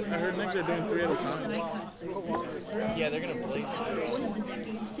heard Knicks are doing 3 at a time. Yeah, they're going to blaze it.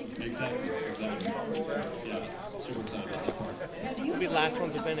 Exactly. Yeah, super excited about that part. It'll be the last one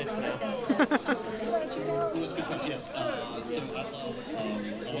to finish now. Well, it's good question. Yes. So I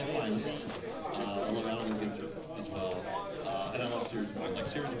love finals. I love Allen Games as well. And I love Series 1. Like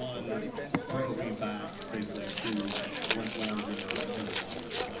Series 1, Michael came back, basically, to one flower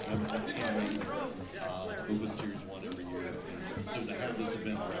open Series 1 every year. So to have this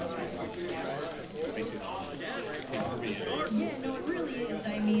event around basically Yeah, no, it really is.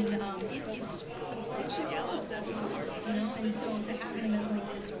 I mean, it's the flagship of ours, and so to have an event like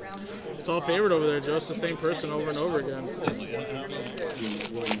this around schools. It's all favorite over there, Joe. It's the same person over and over again.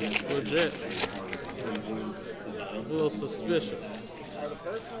 Legit. A little suspicious.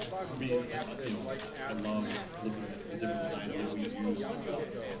 For me, I love looking at the different designs that we use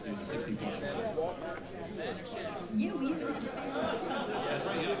in the 65. Yeah, we even have That's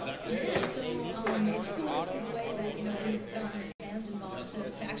right, yeah, exactly. so it's cool the way that, we've got fans involved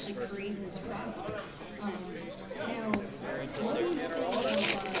to actually create this product. Now, what do you think of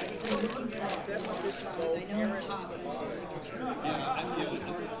the looking process? I know it's hot, but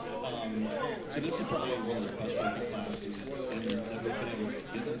So this is probably one of the best rugby classes that we've been able to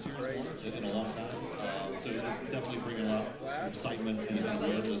get in Series 1 in a long time. So it's definitely bringing a lot of excitement and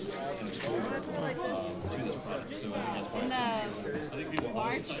awareness and exposure to this product. So I think that's why I think people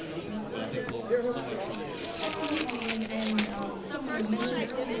are excited, but I think they'll wait for it. and someone mentioned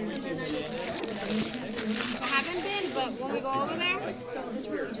it earlier. I haven't been, but when we go over there, So this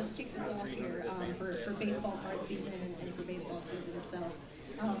really just kicks us off here for baseball card season and for baseball season itself.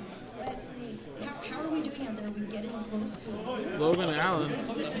 Lastly, how are we doing out there? Are we getting close to it? Logan Allen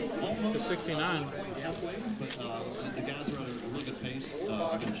to 69. Halfway, but the guys are at a really good pace.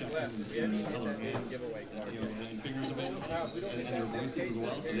 I can check in to see how their hands, and fingers have been, and their voices as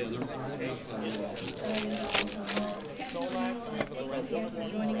well. So yeah, they're really well. Thank you for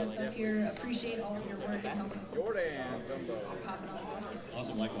joining us up here. Appreciate all of your work and helping.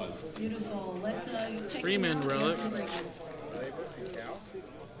 Awesome, likewise. Beautiful. Let's check Freeman in relic.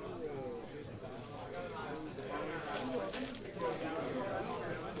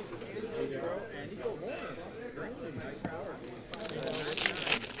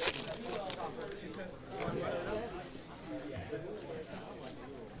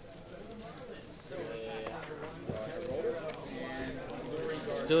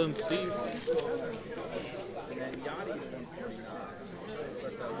 Dylan Cease.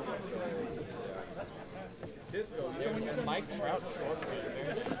 Mike Trout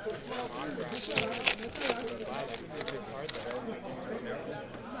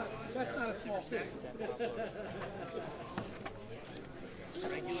short.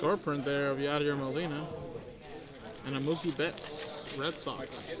 Short print there of Yadier Molina. And a Mookie Betts, Red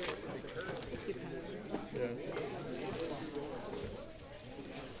Sox.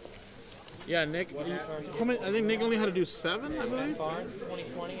 Yeah, Nick. I think Nick only had to do 7, I believe.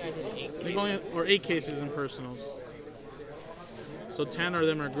 2020, I did 8 Nick only, or 8 cases in personals. So 10 of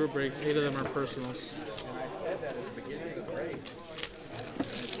them are group breaks, 8 of them are personals.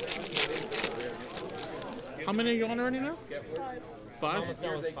 How many are you on already now? 5? Almost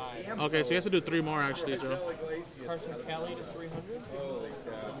done with 5. Okay, so he has to do 3 more actually, Joe. Carson Kelly to 300.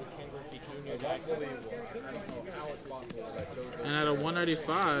 And at a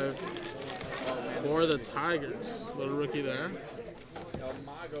 195 for the Tigers. Little rookie there.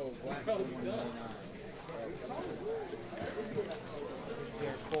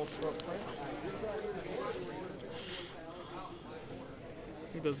 I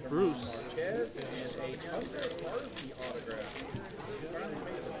think that's Bruce.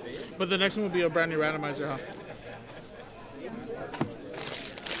 But the next one will be a brand new randomizer, huh?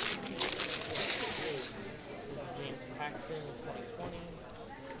 Paxton 2020.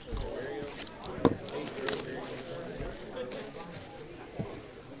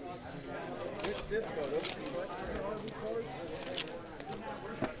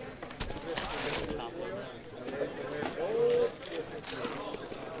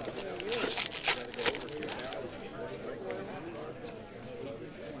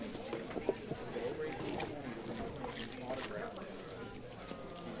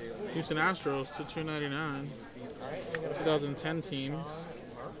 Houston Astros to 299. 2010 teams.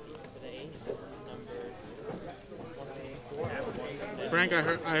 Frank, I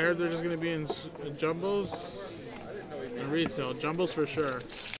heard they're just gonna be in jumbos and retail. Jumbos for sure.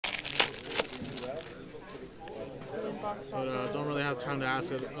 But don't really have time to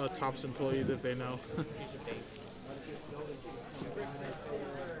ask Topps employees if they know.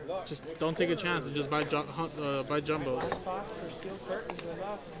 Just don't take a chance and just buy jumbos.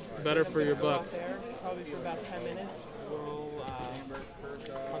 Better for your buck. Probably for about 10 minutes. We'll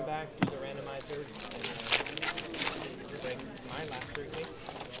come back, do the randomizers, and break my last 3 cases.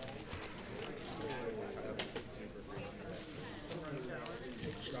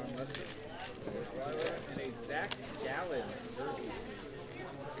 And a Zach Gallen jersey.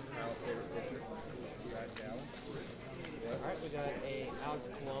 Alright, we got a Alex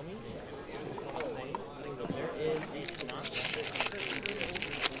Colomi. There is a Tanaka.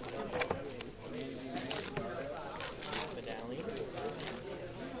 Medallion.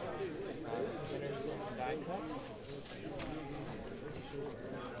 Die cut.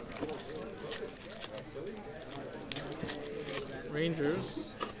 Rangers.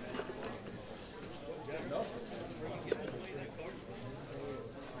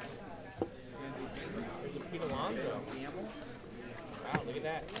 There's a Pete Alonso. Wow, look at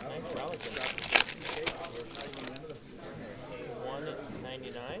that. Nice relic.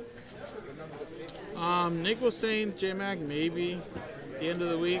 199. Nick was saying J-Mac maybe at the end of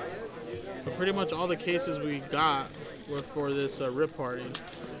the week, but pretty much all the cases we got were for this rip party.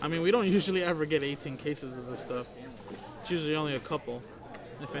 I mean, we don't usually ever get 18 cases of this stuff. It's usually only a couple,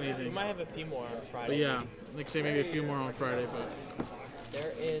 if anything. We might have a few more on Friday. But yeah, like say maybe a few more on Friday, but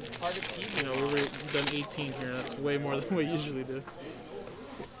there is Carter Keegan. you know, we've done 18 here. That's way more than we usually do.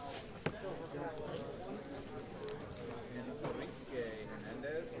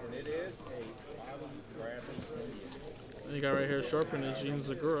 And you got right here, short print is Gene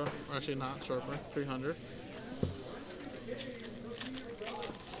Zagura. Actually, not short print, 300.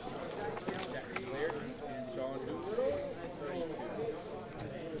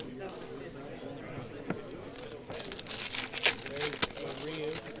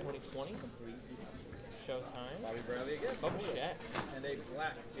 Showtime. Bobby Bradley again. Oh, shit. And a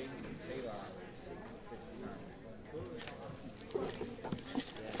black Jameson Taylor. 69.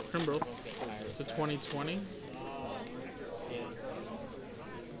 Kimbrough to 2020.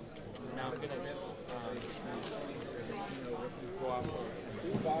 Now I'm going to go off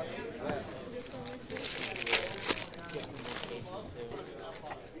 2 boxes left.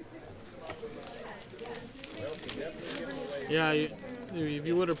 Yeah, if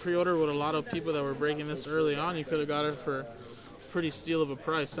you would have pre-ordered with a lot of people that were breaking this early on, you could have got it for a pretty steal of a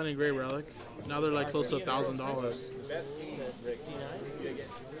price. Sunny Gray relic. Now they're like close to $1,000.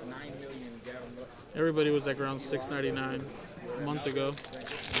 Everybody was like around $699 a month ago.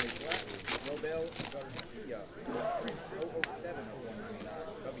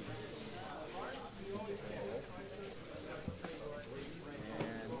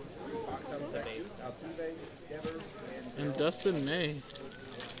 And Dustin May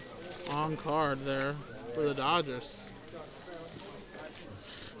on card there for the Dodgers.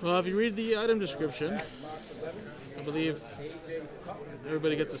 Well, if you read the item description, I believe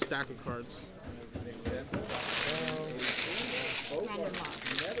everybody gets a stack of cards. Random lot.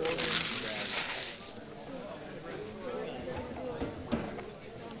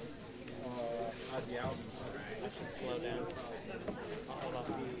 Slow down. I'll hold off.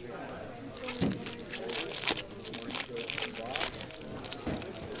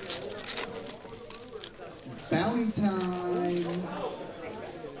 Bounty time.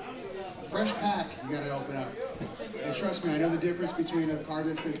 Fresh pack, you gotta open up. And trust me, I know the difference between a card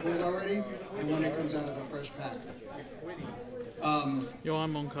that's been pulled already and one that comes out of a fresh pack. Yohan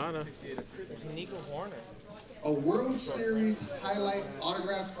Moncada. Nico Horner. A World Series highlight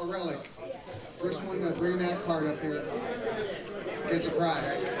autograph or relic. First one to bring that card up here gets a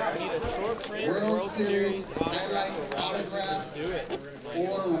prize. World Series highlight autograph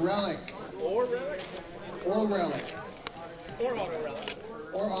or relic. Or relic. Or auto relic.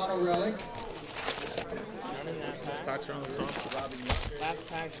 Or auto relic. None in that pack. Packs are on the top. Last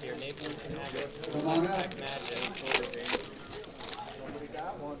pack here. Maybe we can have it. Come on up. Magic.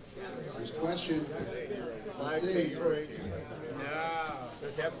 First question. Let's see.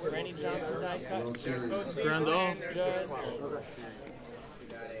 Randy Johnson die cut. World Series. Grandal. Judge.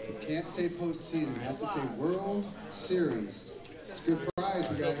 Can't say postseason. It has to say World Series. It's a good prize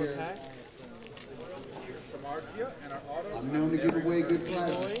we got here. Pack. I'm known to give away good Boy.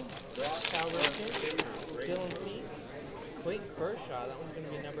 prizes. Cal Ripken. Dylan Cease. Clayton Kershaw. That one's going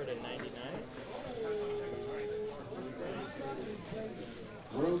to be numbered at 99.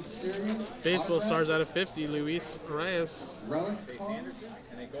 World Series. Baseball autograph stars out of 50. Luis Reyes. Relic card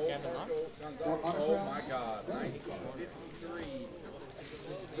Gavin Locke. or Oh autograph. my God, 1953.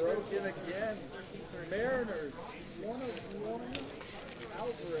 Broken again. Mariners. 101.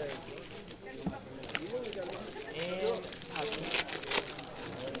 Alvarez. And Hudson.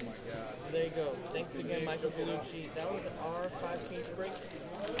 Oh my God. So there you go. Thanks again, Michael Bellucci. That was our 5-case break.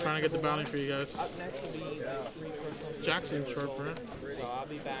 Trying to get the bounty for you guys. Up next will be the 3 personal. Jackson short print. So I'll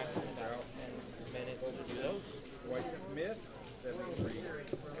be back in about 10 minutes to do those. White Smith, 73.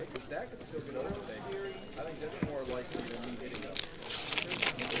 Because that could still get overtaken. I think that's more likely than me hitting up.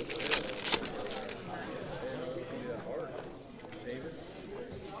 Davis.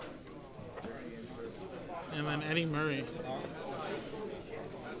 And then Eddie Murray.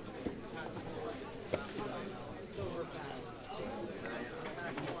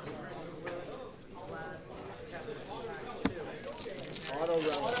 Auto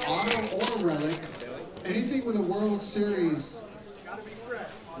or relic. Anything with a World Series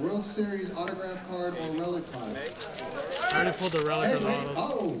autograph card or relic card. I already pulled the relic of the Hey,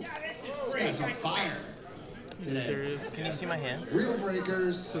 autos. this guy's on fire. Serious. Can you see my hands? Real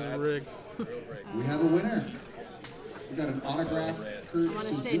Breakers. This is rigged. We have a winner. We got an autograph. Kurt I want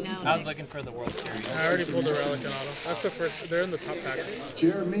to say Suzuki. no. I was looking for the World Series. I already pulled the relic and auto. That's the first. They're in the top pack.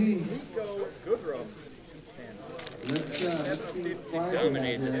 Jeremy. Goodrum. Let's see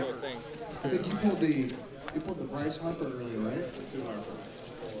Friday here. thing. I think you pulled the Bryce Harper earlier, right? Two Harper.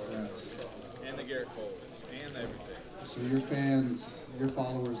 And the Garrett Coles. And everything. So your fans, your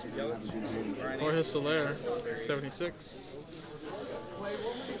followers are going to have a good day. Jorge Soler, 76.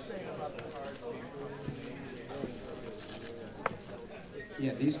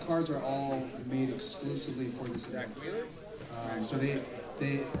 Yeah, these cards are all made exclusively for this event. So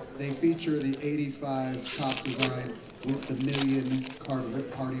they feature the 85 top design with the million card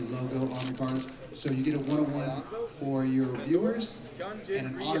Rip Party logo on the cards. So you get a 101 for your viewers and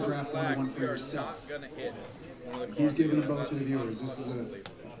an autograph 101 for yourself. He's giving them both to the viewers. This is a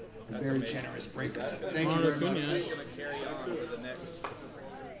very generous breakup. Thank you very much. That's going to carry on to the next.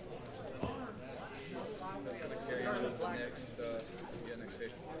 That's going to carry on to the next. Next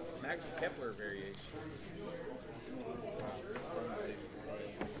station. Max Kepler variation.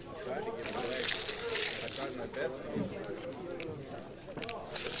 I tried to get it away. I tried my best to get it away.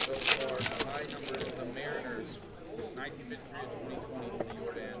 So far, the high numbers of the Mariners, 1953 to 2020 for the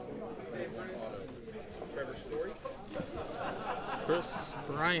Jordan. They won auto. Trevor Story. Chris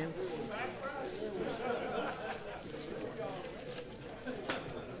Bryant.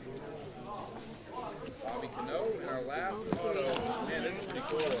 Bobby Cano in our last auto. Man, this is pretty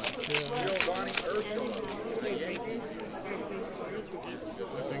cool. Giovanni Urshela for the Yankees.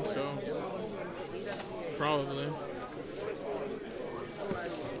 I think so. Probably.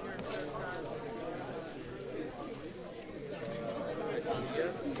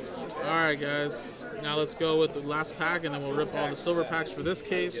 Alright guys, now let's go with the last pack and then we'll rip all the silver packs for this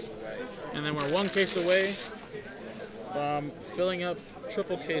case. And then we're one case away from filling up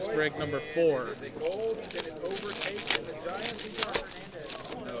triple case break number 4. The gold, can it overtake the Giants?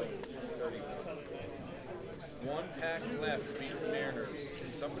 No, 31. 1 pack left beat the Mariners. Can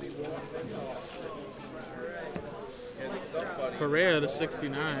somebody walk this off? Can somebody? Correa to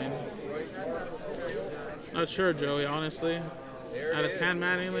 69. Not sure, Joey, honestly. Out of 10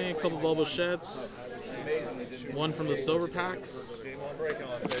 manually, a couple bubble sheds. One from the silver packs. Game on, break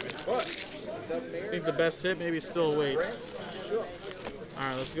on, baby. But I think the best hit maybe still waits.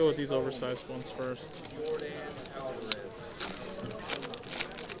 Alright, let's go with these oversized ones first.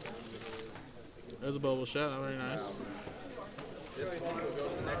 There's a bubble shot, very nice. This one will go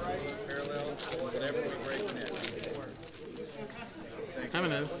to the next one, parallel, whatever we break next.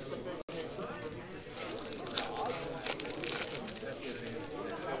 Jimenez.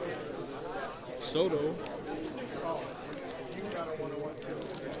 Soto.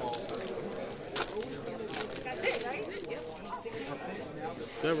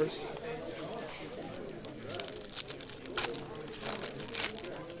 Devers.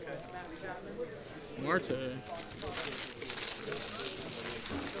 Marte.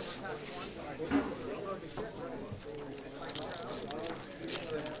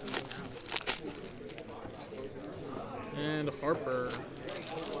 And Harper.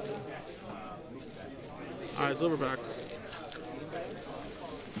 Alright, Silverbacks.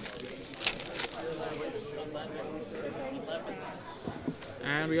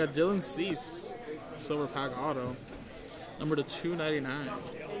 And we got Dylan Cease, silver pack auto, number to 299.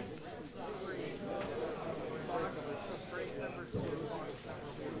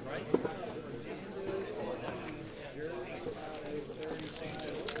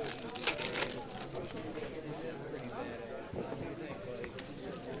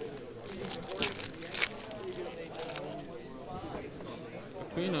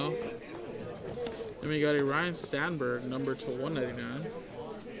 Aquino. Then we got a Ryan Sandberg, number to 199.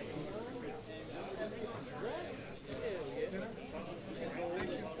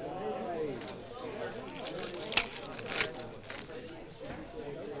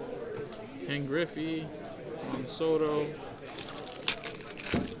 Ken Griffey, Juan Soto,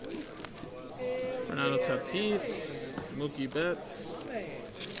 Fernando Tatis, Mookie Betts,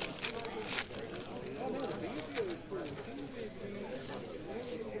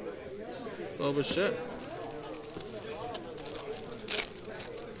 Boba Shett,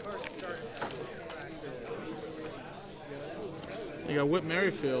 you got Whit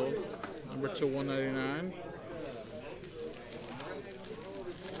Merrifield, number to 199.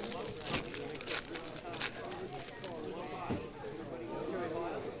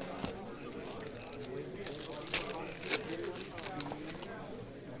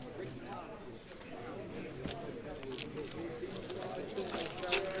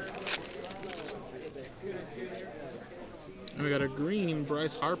 And we got a green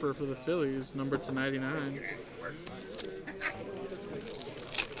Bryce Harper for the Phillies, number to 99.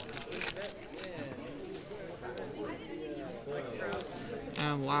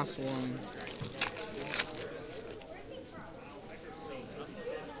 And last one.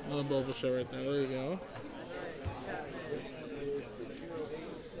 Another bubble show right there. There you go.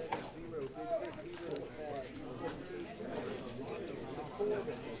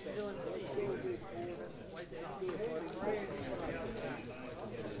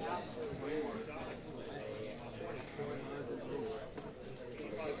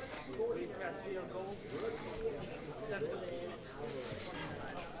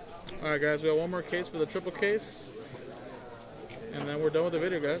 Alright guys, we got one more case for the triple case, and then we're done with the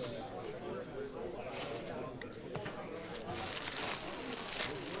video, guys.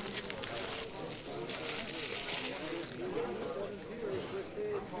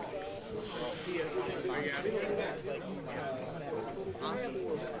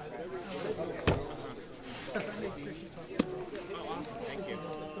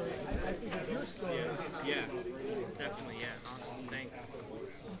 Yeah, definitely, yeah. Awesome, thanks.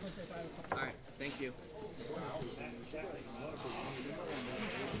 Alright, thank you.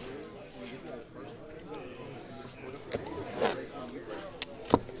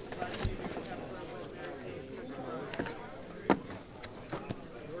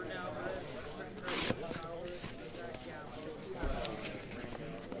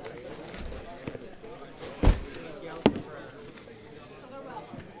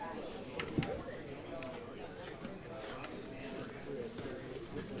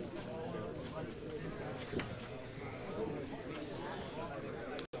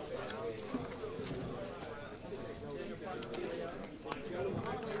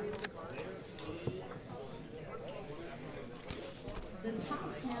 The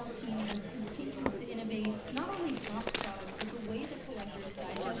Tops Now team has continued to innovate not only top product is the way the collectors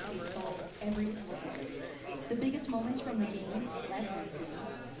digest baseball every single day. The biggest moments from the games, last night's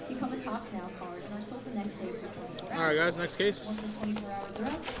games, become a Topps Now card and are sold the next day for 24 hours. All right, guys, next case. Once the 24 hours are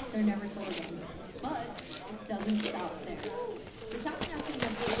up, they're never sold again. But it doesn't stop there. The Topps Now team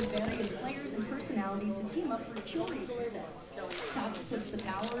has created various players and personalities to team up for curated sets. Topps puts the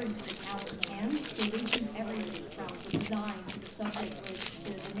power into the talent's hands, so they choose everything from the design to the subject list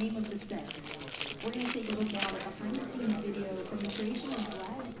to the name of the set. We're going to take a look now at a behind-the-scenes video from the creation of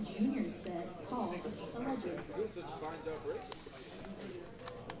Vlad Jr.'s set called The Legend.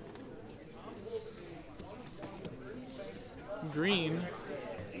 Green.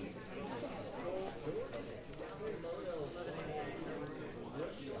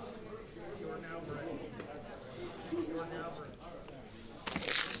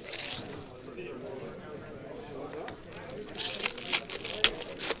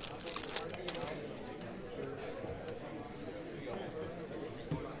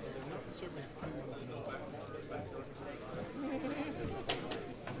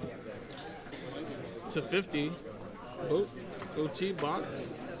 To 50. Oh, OT bot.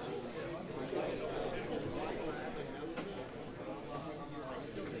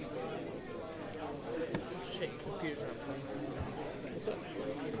 Shit, computer's not plugged in. What's up?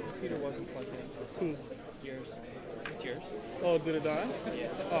 Computer wasn't plugged in. Whose? Yours. Is this yours? Oh, did it die? Yeah.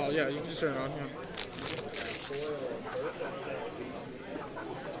 Oh, yeah, you can just turn it on, yeah.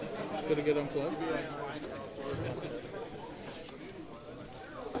 Did it get unplugged?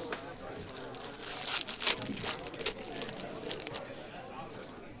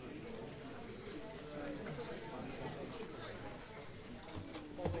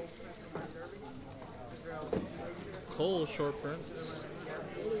 Cole short print.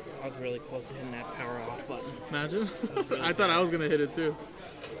 I was really close to hitting that power off button. Imagine. I thought I was gonna hit it too.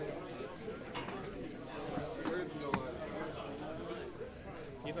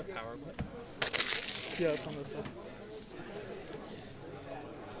 You have a power button? Yeah, it's on this side.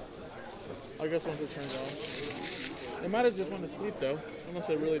 I guess once it turns on. It might have just went to sleep though, unless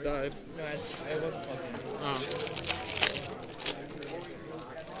it really died. No, I wasn't plugged in. Oh.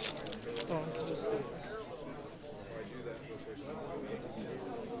 Oh, just sleep.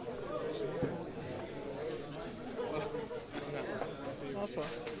 That's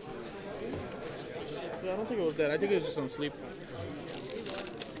fine. Yeah, I don't think it was dead. I think it was just on sleep.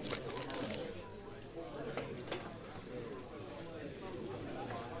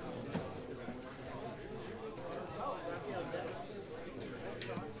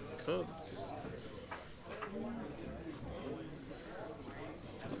 Cubs.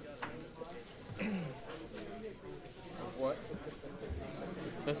 What?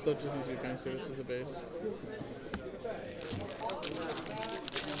 That stuff just needs to be transferred to the base.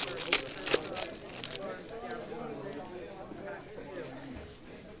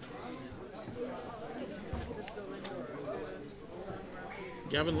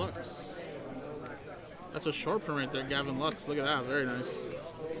 Gavin Lux. That's a short print right there, Gavin Lux. Look at that, very nice.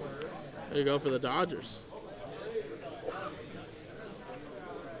 There you go for the Dodgers.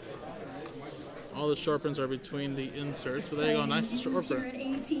 All the short prints are between the inserts, but there you go, nice short Here print. at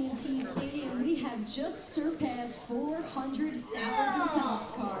AT&T Stadium, we have just surpassed 400,000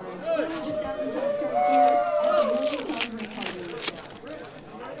 Topps cards. 400,000 Topps cards here at the World Card Rip Party.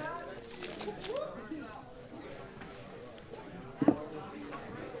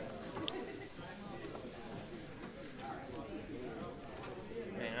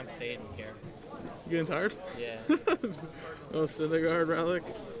 Man, I'm fading here. You getting tired? Yeah. Oh, Syndergaard relic.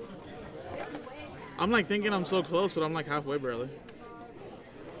 I'm like thinking I'm so close, but I'm like halfway barely.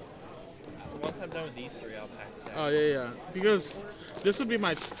 Once I'm done with these three, I'll pack that. Oh, yeah, yeah. Because this would be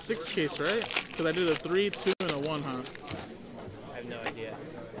my 6th case, right? Because I did a 3, 2, and a 1, huh? I have no idea.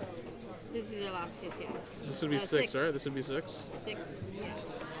 This is your last case, yeah. This would be 6, right? This would be 6. 6,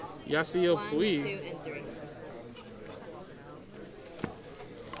 yeah. Yasiel 1, 2, Puig. and 3.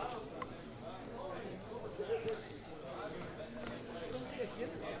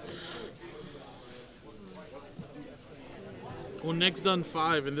 Well, Nick's done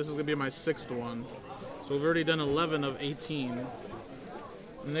 5, and this is going to be my 6th one. So we've already done 11 of 18.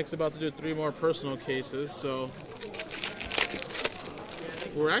 Nick's about to do 3 more personal cases, so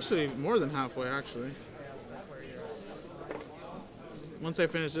we're actually more than halfway, actually. Once I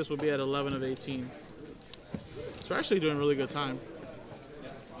finish this, we'll be at 11 of 18. So we're actually doing really good time.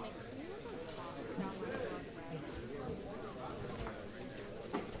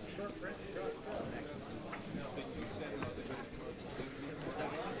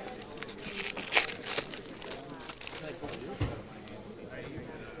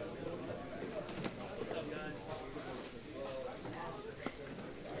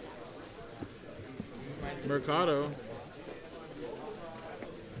 Mercado.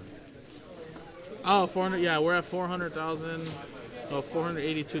 Oh, 400. Yeah, we're at 400,000. Oh,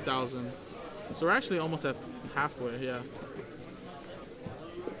 482,000. So we're actually almost at halfway. Yeah.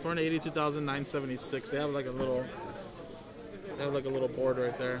 482,976. They have like a little. They have like a little board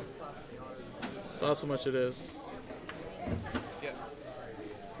right there. So that's how much it is. Yep.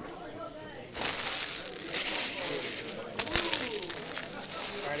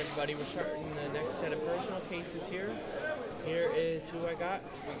 Alright, everybody, we're starting the next set of personal cases here. Here is who I got.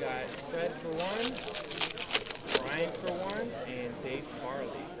 We got Fred for one, Brian for one, and Dave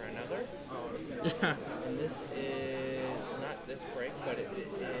Farley for another. Yeah. And this is not this break, but it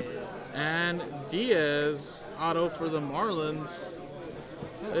is. And Diaz auto for the Marlins.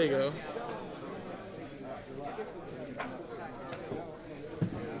 There you go.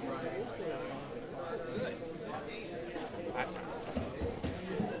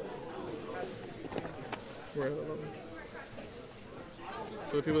 Where are the others?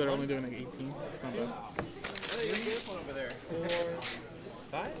 For the people that are only doing like 18. It's not bad. Oh, you're beautiful over there. 4,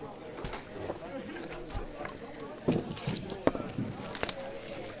 5.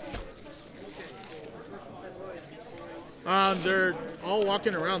 They're all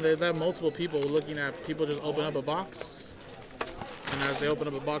walking around. They have multiple people looking at people just open up a box. And as they open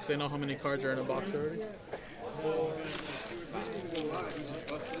up a box, they know how many cards are in a box already.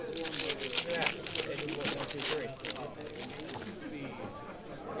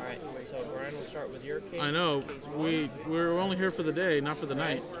 Alright, so Brian, we'll start with your case. I know. We're only here for the day, not for the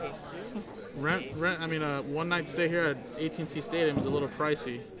night. Case 2. One night stay here at AT&T Stadium is a little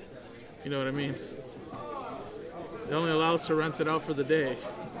pricey. If you know what I mean. They only allow us to rent it out for the day,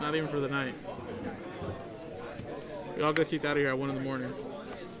 not even for the night. We all got kicked out of here at 1 in the morning.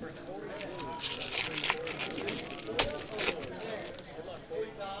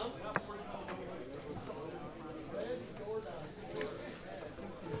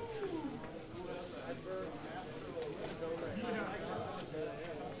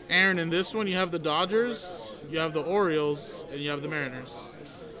 Aaron, in this one you have the Dodgers, you have the Orioles, and you have the Mariners.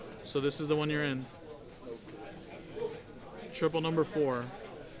 So this is the one you're in. Triple number 4.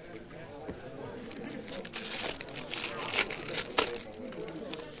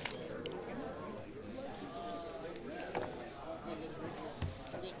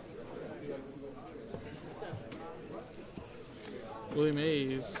 Willie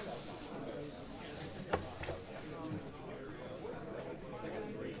Mays.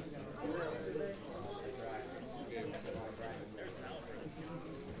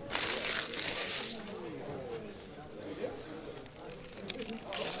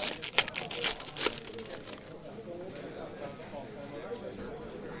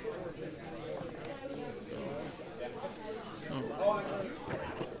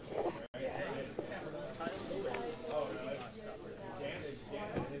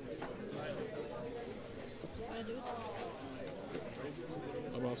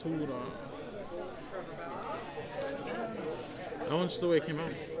 That one's just the way it came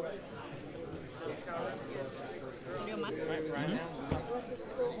out. Right now.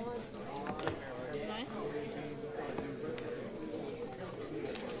 Nice.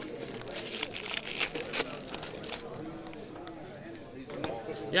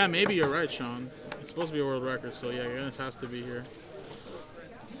 Yeah, maybe you're right, Sean. It's supposed to be a world record, so yeah, it has to be here.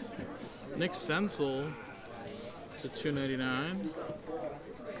 Nick Senzel to 299.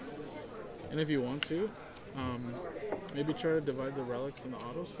 And if you want to, maybe try to divide the relics and the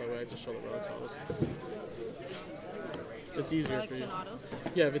autos. That way I just show the relics autos. It's easier Relics for you. and autos?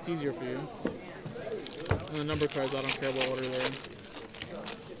 Yeah, if it's easier for you. And the number cards, I don't care what order they're in.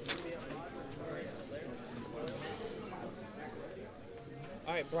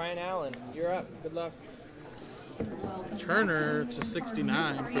 Alright, Brian Allen, you're up. Good luck. Turner to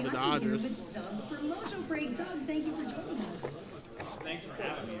 69 for the Dodgers. Doug for Mojo Break. Doug, thank you for joining us. Thanks for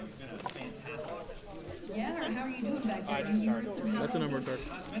having me. It's been a fantastic. Yeah, how are you doing back there? I just started. That's a number card.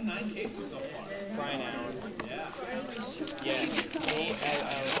 It's been 9 cases so far. Brian Allen. Yeah. Yeah.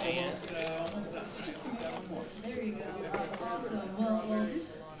 A-L-L-A-N. Almost done. There you go. Awesome. Well,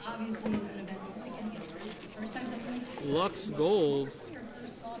 this obviously is an event that like any other. First time something. Lux Gold.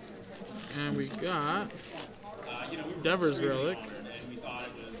 And we got Devers Relic.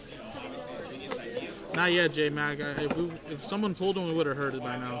 Not yet, J-Mac. If someone pulled him, we would have heard it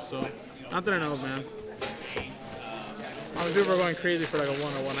by now. So, not that I know of, man. I mean, people are going crazy for like a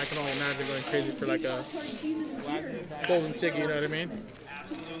 101. I can only imagine going crazy for like a golden ticket, you know what I mean?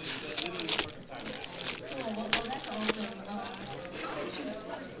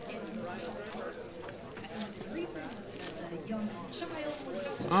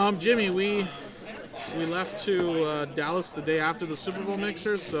 Jimmy, We left to Dallas the day after the Super Bowl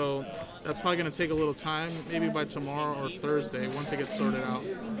mixers, so that's probably going to take a little time, maybe by tomorrow or Thursday once it gets sorted out.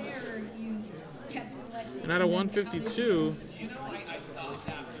 And at a 152,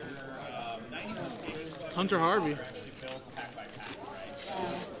 Hunter Harvey.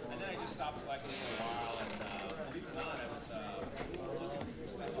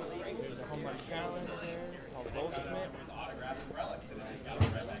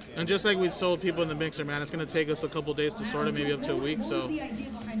 And just like we sold people in the mixer, man, it's going to take us a couple days to sort it, maybe up to a week. So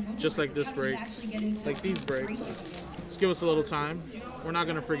just like this break, like these breaks, just give us a little time. We're not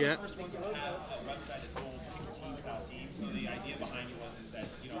going to forget.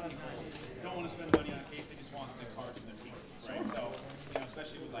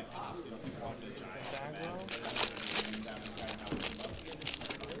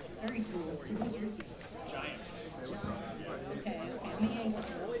 Very cool. So those are Giants. Okay.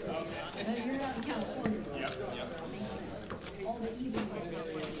 You're out in California. Makes sense. All the evil.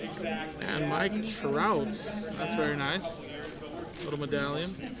 Exactly. And Mike Trout. That's very nice. Little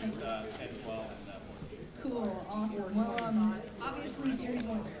medallion. Cool. Awesome. Well, obviously, Series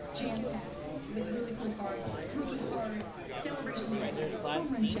 1 is jam-packed with really cool cards, rookie cards, celebration of home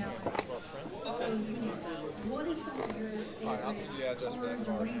run challenge. All those unique. What is some of your favorite cards,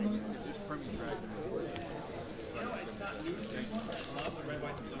 or what are you most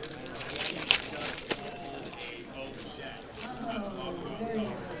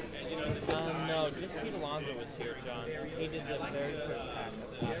No, just Pete Alonso was here, John. He did the very first pack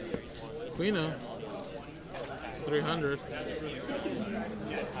of the Series 1. Quino. 300.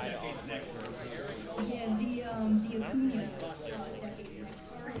 Yeah, the Acuna decade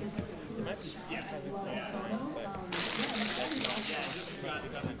card is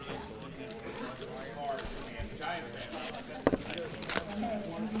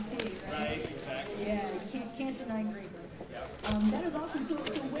yeah, can't deny greatness. That is awesome. So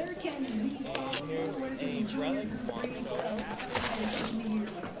where can we follow? Where can we join the breaks? Social media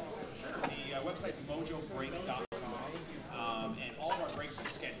website. The website's mojobreak.com, and all of our breaks are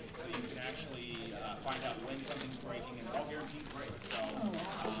scheduled, so you can actually find out when something's breaking, and they're all guaranteed breaks. So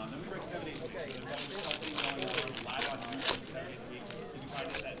then we break 7 days a week. So there's always something going on live on YouTube 7 days a week. You can find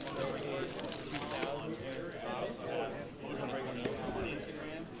us at on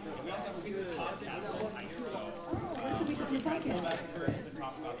Instagram. And we also have a weekly podcast on Tiger, so go back and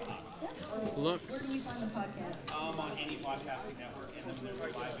talk about the hobby. Looks. Where can we find the podcast? On any podcasting network, and then there's a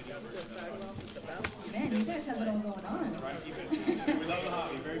live video version. Man, you guys have it all going on. Right, we love the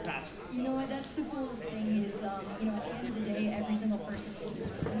hobby, very passionate. You know what? That's the coolest thing is, at the end of the day, every single person is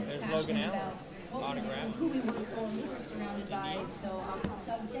passionate about who we work for, who we're surrounded by. So,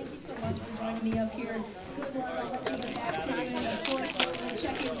 Doug, thank you so much for joining me up here. Good luck. I'll let you get back to it. And of course, we'll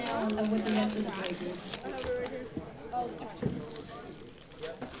check in now with the rest of the breakers.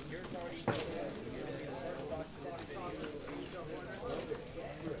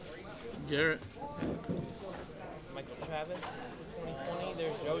 Garrett. Michael Travis, 2020.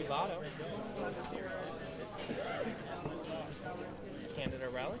 There's Joey Votto. Canada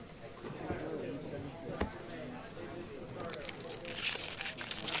Relic.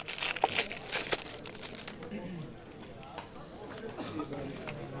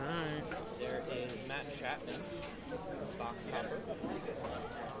 Alright. There is Matt Chapman, box hopper.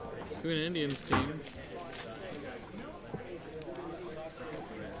 Queen Indians team.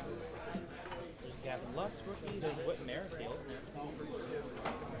 There's Gavin Lux, rookie. There's Whit Merrifield,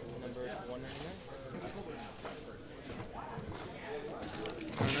 number 199.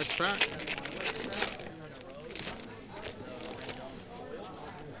 Our next pack.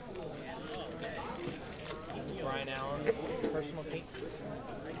 Brian Allen's personal case.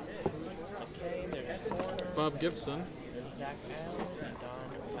 Okay, there's Corner. Bob Gibson. There's Zach Allen and Don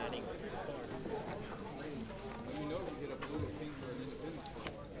Mattingly.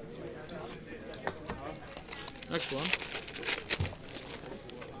 Next one.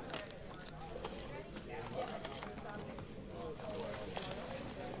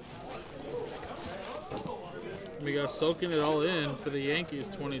 We got soaking it all in for the Yankees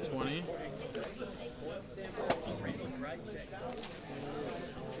 2020.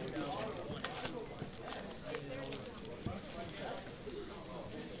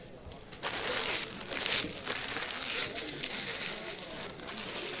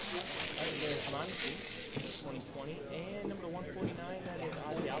 There's Monty, 2020, and number 149, that is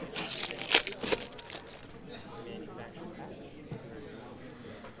Ozzy Alvarez. Manufactured pass.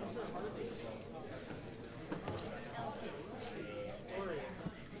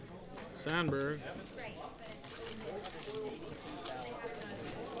 Sandberg.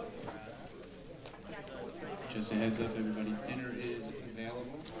 Just a heads up, everybody, dinner is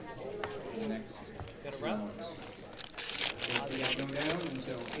available in the next 2 hours. Don't come down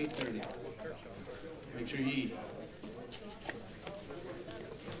until 8:30. Make sure you eat.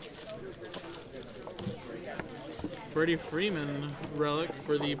 Freddie Freeman relic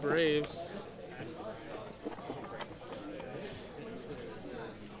for the Braves.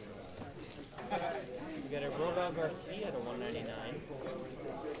 We got a Robel Garcia to 199.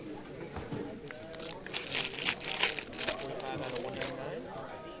 45 out of 199.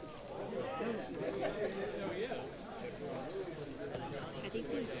 I think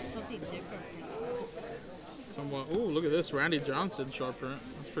there's something different. Somewhat. Ooh, look at this. Randy Johnson short print.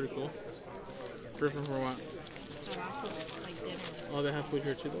 That's pretty cool. Different for what? Like dinner. Oh, they have food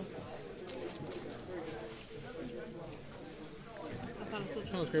here too, though. I thought it was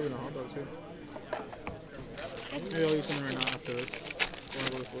Smells great with a hot dog too. Maybe I'll eat something right now after this. When I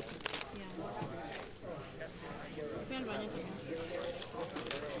go to food.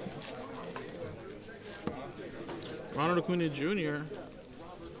 Ronald Acuna Jr.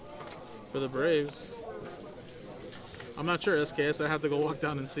 for the Braves. I'm not sure, SKS. I have to go walk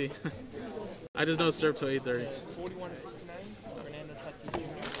down and see. I just know it's served till 8:30. 41.69. Fernando Tatis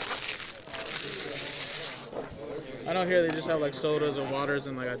Jr. I know here they just have like sodas or waters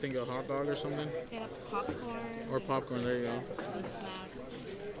and like I think a hot dog or something. They have popcorn. Or popcorn, there you go. And snacks.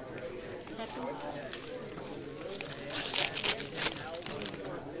 Pretzels.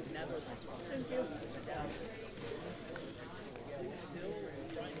 Thank you.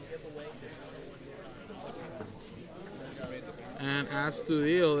 And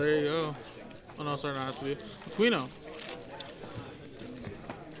Astudillo, there you go. Oh no, sorry, not Astudillo. Aquino.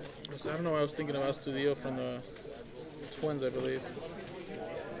 I don't know why I was thinking of Astudillo from the Twins, I believe.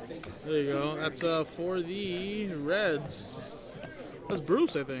 There you go. That's for the Reds. That's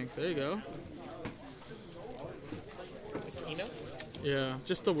Bruce, I think. There you go. Aquino? Yeah,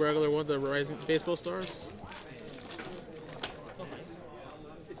 just the regular one, the Rising Baseball Stars.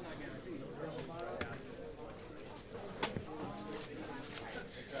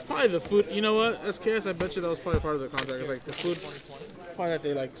 Probably the food. You know what? SKS, I bet you that was probably part of the contract. It's like the food, probably that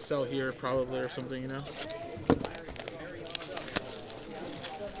they like sell here, probably or something. You know.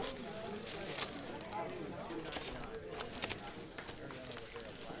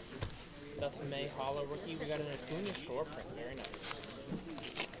 Dustin May, Hollow rookie. We got an Acuna short print. Very nice.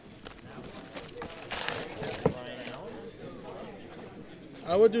 Ryan Allen.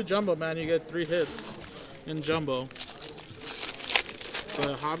 I would do jumbo, man. You get 3 hits in jumbo.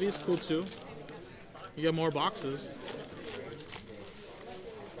 But hobby is cool too. You get more boxes.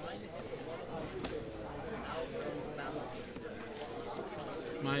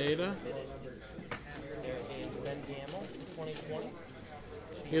 Maeda. There is Ben Gamel, 2020.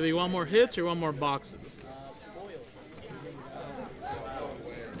 Either you want more hits or you want more boxes.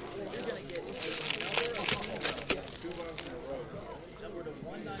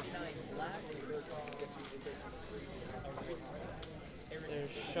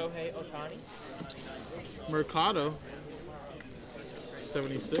 There's Shohei Ohtani. Mercado.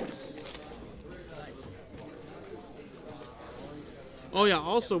 76. Oh yeah,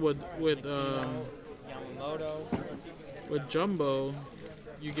 also with Yamamoto. with jumbo,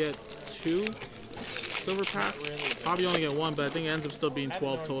 you get 2 silver packs. Probably only get 1, but I think it ends up still being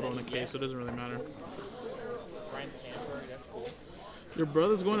 12 total in a case, so it doesn't really matter. Brian Sandberg, that's cool. Your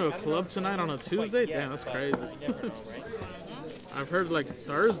brother's going to a club tonight on a Tuesday? Damn, that's crazy. I've heard like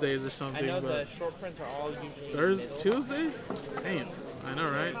Thursdays or something. I know but the short prints are all usually Thursday, Tuesday? Damn, I know,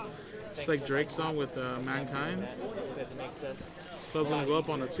 right? It's like Drake's song with Mankind. Club's gonna go up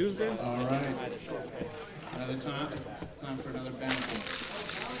on a Tuesday. All right. Another time. It's time for another bounty.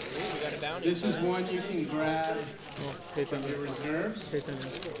 This is one you can grab from your reserves. Pay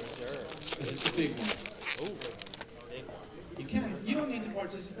attention. It's a big one. You can. You don't need to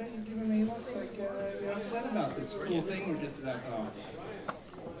participate. You're giving me looks like you're upset about this cool thing we're just about to offer.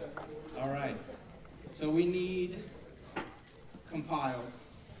 All right. So we need compiled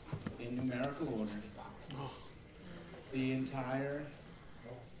in numerical order the entire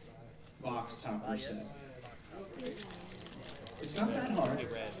box topper set. It's not that hard.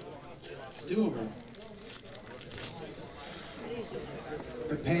 It's doable.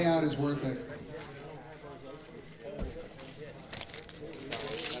 The payout is worth it.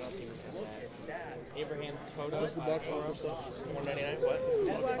 Abraham Toto. What's the box topper set? 199. What?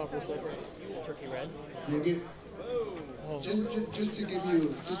 Box topper set. Turkey red. You'll get just to give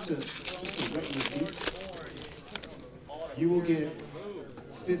you just to wet your feet. You will get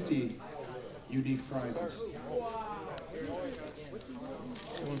 50 unique prizes.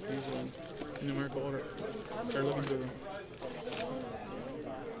 Who wants these in numerical order? Start looking through them.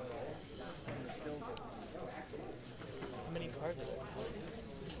 How many cards are there?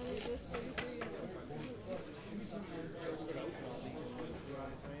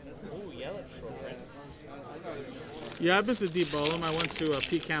 Oh, yeah, that's short, right? Yeah, I've been to Deep Bowlum. I went to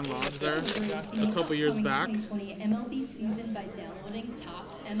Pecan Lodge there a couple years back. MLB season by downloading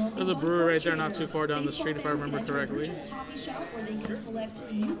Topps MLB. There's a brewery right there not too far down the street if I remember correctly. Hobby shop where they can collect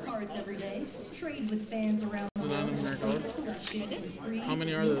new cards every day, trade with fans around the world. How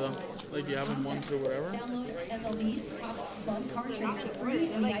many are there though? Like you have them 1 through whatever? Download MLB Topps Bug Card Trade for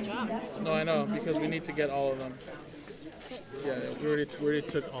free in the iTunes App Store. No, I know, because we need to get all of them. Yeah, we already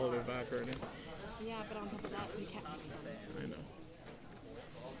took all of it back already. Yeah, but on top of that, we can't mix them. I know.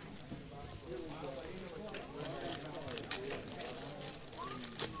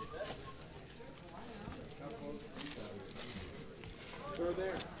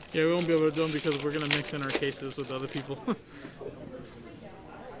 Yeah, we won't be able to do them because we're going to mix in our cases with other people.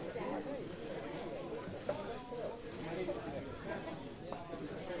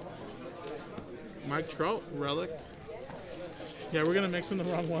 Mike Trout, relic. Yeah, we're going to mix in the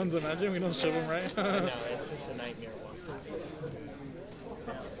wrong ones. Imagine we don't ship them right. No, it's just a nightmare one.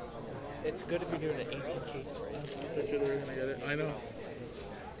 It's good if you're doing an 18 case break. Bet you they're going to get it. I know.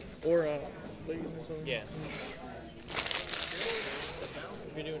 Or Layton or something. Yeah.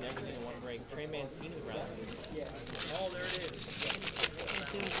 If you're doing everything in one break, Trey Mancini relic. Yeah. Oh, there it is.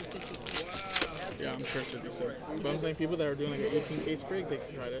 Yeah, I'm sure it's 56. But I'm saying people that are doing like an 18 case break, they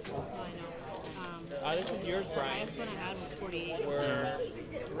can try it. Oh, I know. This is yours, The Brian. highest one I had was 48. We're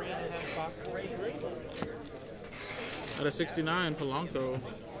 3.5 boxes. At a 69, Polanco.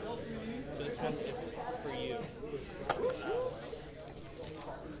 So this one is for you.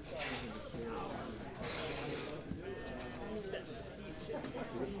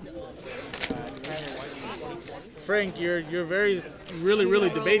 Frank, you're really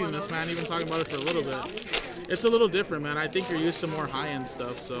debating this, man. Even talking about it for a little bit. It's a little different, man. I think you're used to more high-end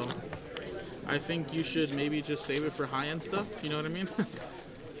stuff, so I think you should maybe just save it for high-end stuff. You know what I mean?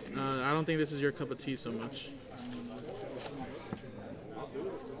 I don't think this is your cup of tea so much.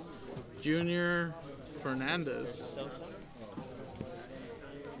 Junior Fernandez.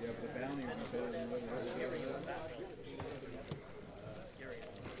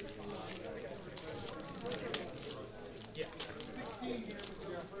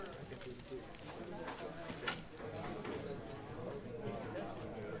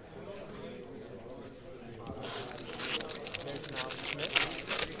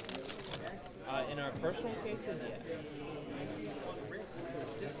 In our personal cases, yeah.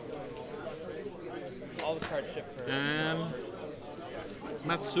 All the cards ship for. And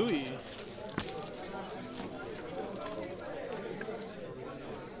Matsui.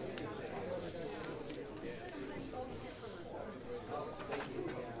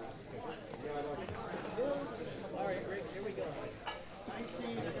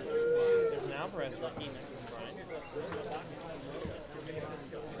 There's an Alvarez rookie next to Brian.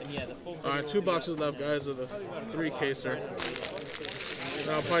 And yeah, the full. All right, 2 boxes left, guys, of the 3-caser.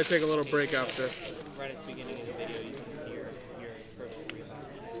 I'll probably take a little break after. Right at the beginning of the video, you can see your first 3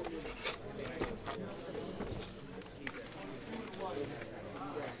 boxes.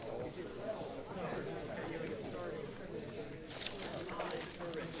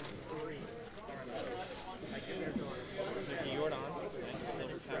 There's a Jordan. Nice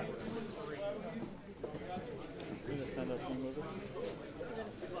silver pack.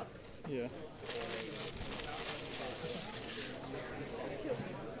 Yeah.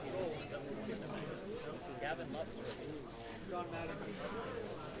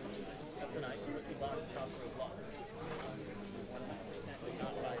 That's a nice rookie box, top for a block. 100%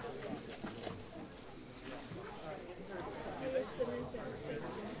 not right.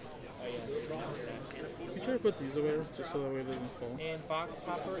 You try to put these away just so that way it doesn't fall. And box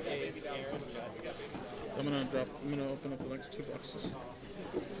topper is Aaron Judge. I'm gonna open up the next 2 boxes.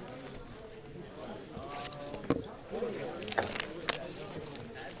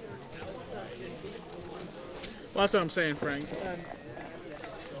 Well, that's what I'm saying, Frank.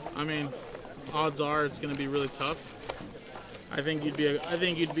 I mean, odds are it's gonna be really tough. I think you'd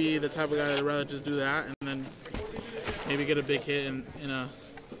be the type of guy that'd rather just do that and then maybe get a big hit in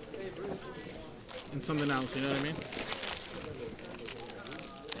something else. You know what I mean?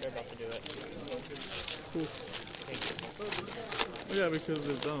 They're about to do it. Cool. Yeah, because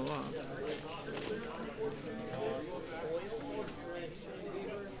they've done a lot.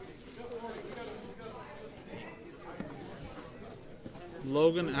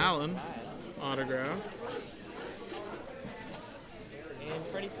 Logan Allen autograph. And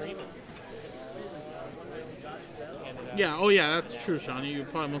Freddie Freeman. Yeah, oh yeah, that's true, Sean. You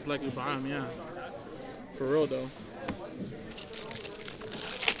could probably most likely buy them, yeah. For real, though.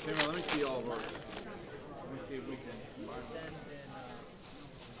 Hey, let me see all of ours. Let me see if we can buy them.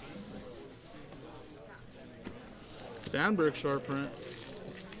 Sandberg short print.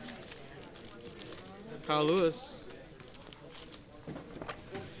 Kyle Lewis.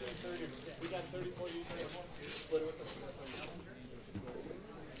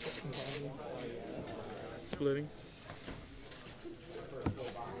 Splitting.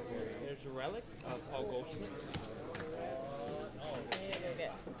 There's a relic of Paul Goldschmidt.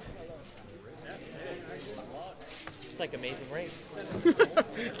 It's like Amazing Race.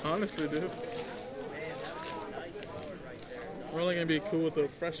 Honestly, dude. We're only gonna be cool with the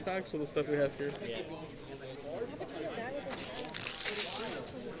fresh packs or the stuff we have here. Yeah.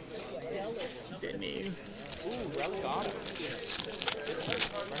 Denny. Ooh, relic auto.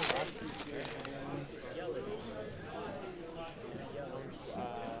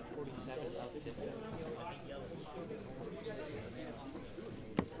 47 of 50.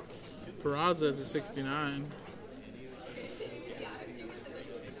 Peraza to 69.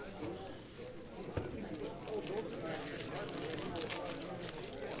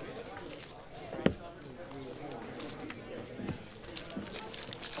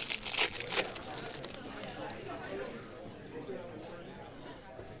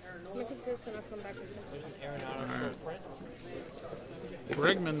 There's an Arenado short print.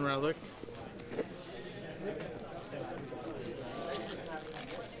 Bregman relic.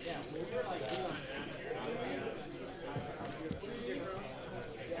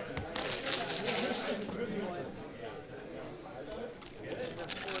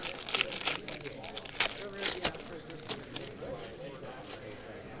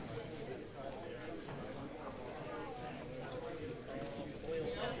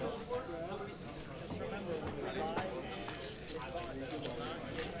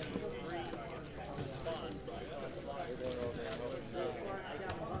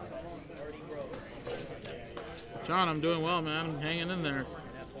 John, I'm doing well, man. I'm hanging in there.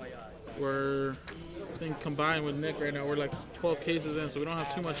 We're, I think, combined with Nick right now, we're like 12 cases in, so we don't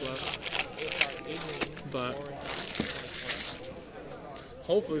have too much left. But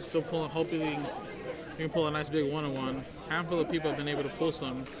hopefully, still pulling. Hopefully, we can pull a nice big one-on-one. Handful of people have been able to pull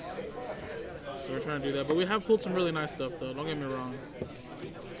some, so we're trying to do that. But we have pulled some really nice stuff, though. Don't get me wrong.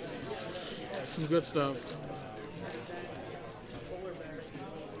 Some good stuff.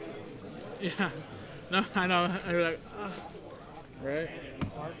 Yeah. No, I know. I'm like, right?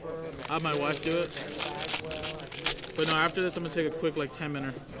 I'll have my wife do it. But no, after this, I'm gonna take a quick like 10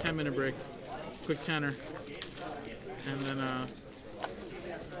 minute break, quick tenner, and then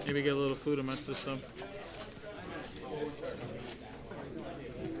maybe get a little food in my system.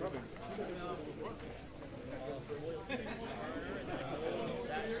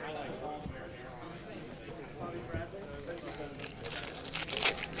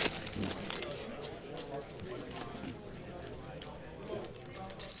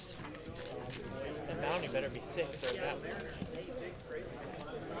 Better be sick for that.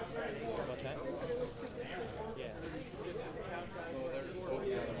 What's that? Yeah.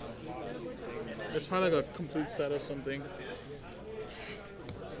 It's probably like a complete set of something.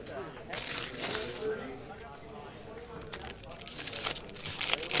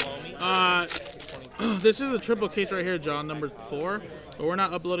 This is a triple case right here, John, number 4, but we're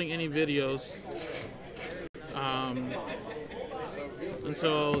not uploading any videos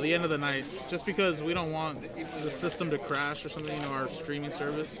until the end of the night, just because we don't want the system to crash or something, you know, our streaming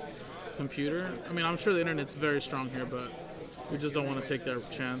service computer. I mean, I'm sure the internet's very strong here, but we just don't want to take that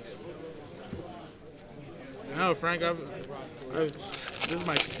chance. No, Frank, this is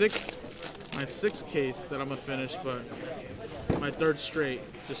my sixth case that I'm gonna finish, but my 3rd straight,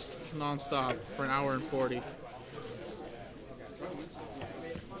 just non-stop for an hour and 40.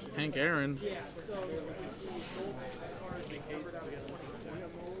 Hank Aaron.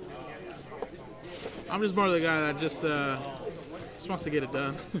 I'm just more the guy that just wants to get it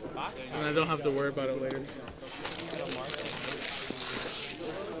done, and I don't have to worry about it later.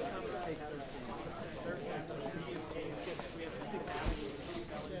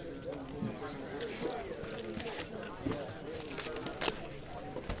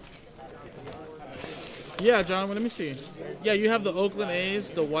 Yeah, John, let me see. Yeah, you have the Oakland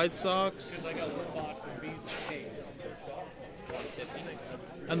A's, the White Sox,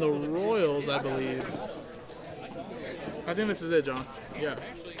 and the Royals, I believe. I think this is it, John. Yeah.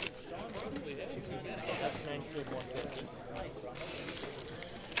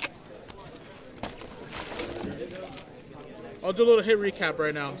 I'll do a little hit recap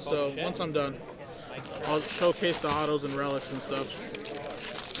right now. So once I'm done, I'll showcase the autos and relics and stuff.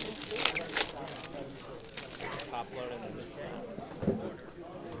 Top load into this.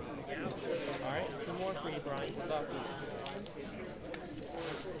 Alright, two more for you, Brian. Stop.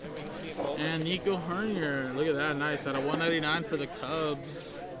 And Nico Hernier, look at that, nice, at a 199 for the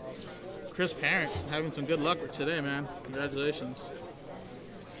Cubs. Chris Parent having some good luck today, man. Congratulations.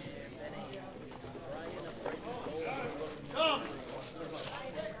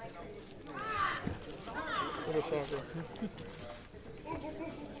 What a shocker.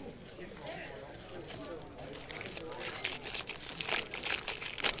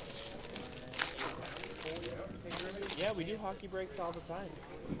 Yeah, we do hockey breaks all the time.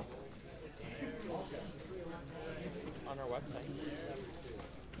 On our website.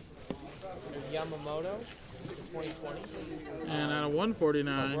 There's Yamamoto, 2020. And at a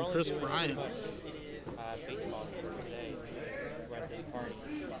 149, Chris Bryant. Baseball today. We're at this party.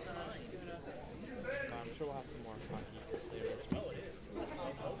 I'm sure we'll have some more hockey later this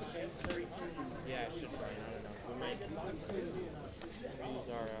week. Yeah, I should, Brian. I don't know. We might use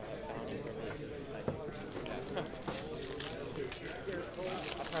our bounty for this.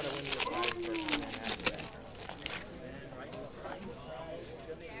 I'll try to win you a prize first and then after that.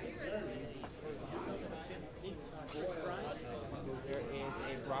 There is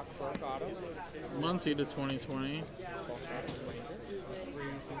a Brock Burke auto. Muncie to 2020.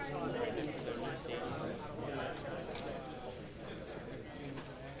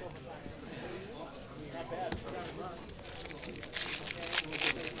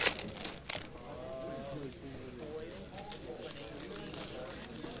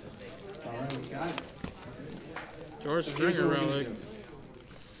 George Springer relic.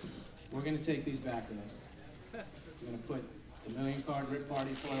 We're going to take these back with us. We're going to put the million card Rip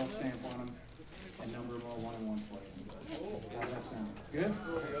Party foil stamp on them and number them all 1 and 1 for you. How does that sound? Good?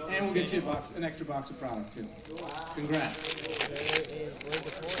 And we'll get you an extra box of product too. Congrats.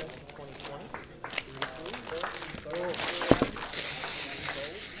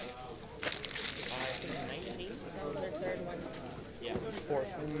 Yeah,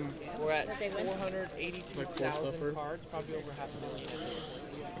 fourth. We're at 482,000 cards, probably over 500,000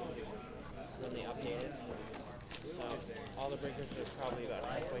 when they update it. So all the breakers are probably about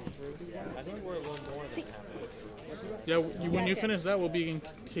halfway through. I think we're a little more than halfway through. Yeah, when you finish that, we'll be in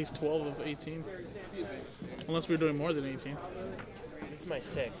case 12 of 18. Unless we're doing more than 18. This is my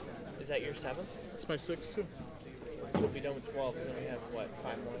 6th. Is that your 7th? It's my 6th too. We'll be done with 12, and then we have, what,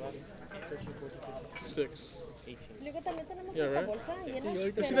 5 more left? 13, 14, 15. 6. 18. Yeah, right?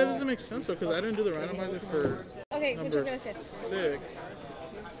 But see, that doesn't make sense though, because I didn't do the randomizer for number 6.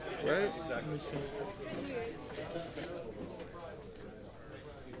 Right? Let me see.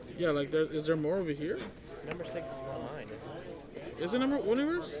 Yeah, like, is there more over here? Number 6 is one of mine. Is it one of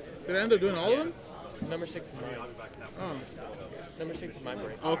yours? Did I end up doing all of them? Number 6 is mine. Oh. Number 6 is my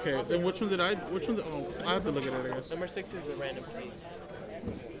break. Okay, then which one did I? Oh, I have to look at it, I guess. Number 6 is the random case.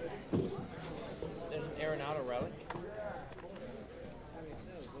 There's an Arenado relic.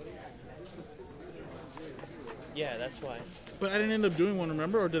 Yeah, that's why. But I didn't end up doing one,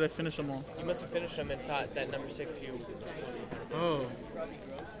 remember? Or did I finish them all? You must have finished them and thought that number 6 you... Oh.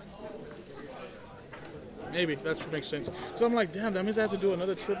 Maybe. That makes sense. So I'm like, damn, that means I have to do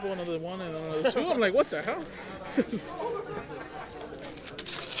another triple, another 1, and another 2. I'm like, what the hell?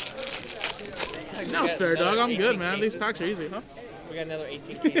 No, spare dog. I'm good, man. Cases. These packs are easy, huh? We got another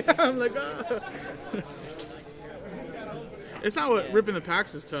 18 cases. Yeah, I'm like, ah. It's not what ripping the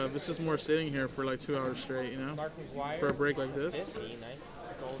packs is tough. It's just more sitting here for like 2 hours straight, you know? For a break like this. 50,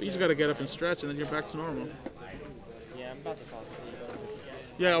 nice. You just got to get up and stretch, and then you're back to normal. Yeah, I'm about to fall asleep.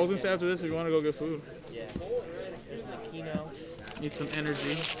 Yeah, I was going to say after this, if you want to go get food. Yeah. There's the Kino. Need some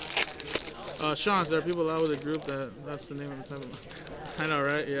energy. Sean, there are people out with a group that's the name of the type of... I know,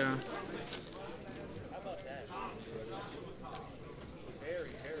 right? Yeah.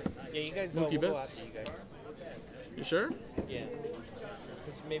 Yeah, you guys go. We'll go after you guys. You sure? Yeah.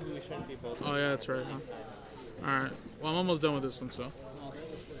 Because maybe we shouldn't be both. Oh, yeah, that's right, huh? Alright. Well, I'm almost done with this one, so. I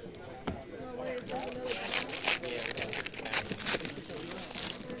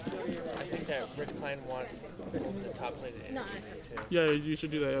think that Rick Klein wants the top plate to enter too. Yeah, you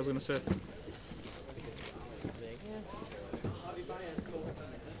should do that, I was going to say.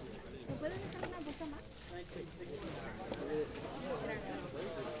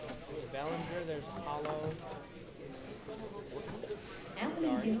 Bellinger, there's Hollow. Anthony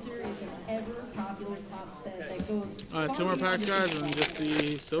Ginter is an ever popular top set that goes. Alright, 2 more packs, guys, and just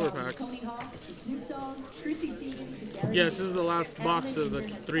the silver packs. Tony Hawk, Snoop Dogg, Chrissy Teigen, to Gary Yes, this is the last box of the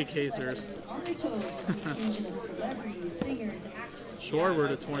 3 casers. Fusion of celebrities, singers, actors, Schwarber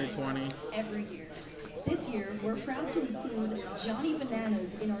to 2020. every year. This year, we're proud to include Johnny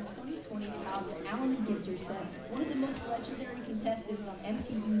Bananas in our 2020 House Alan Ginter set, one of the most legendary contestants on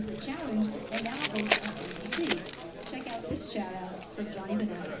MTV's The Challenge, and now host on ABC. Check out this shout out from Johnny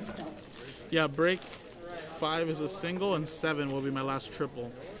Bananas himself. Yeah, break 5 is a single, and 7 will be my last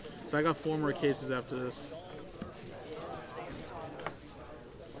triple. So I got 4 more cases after this.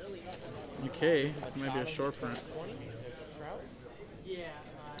 Okay, might be a short print.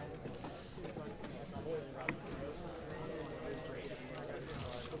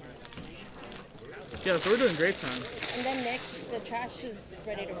 Yeah, so we're doing great time. And then next, the trash is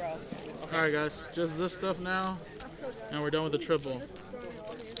ready to roll. Alright guys, just this stuff now, and we're done with the triple.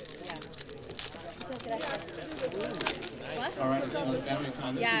 What? All right, so that makes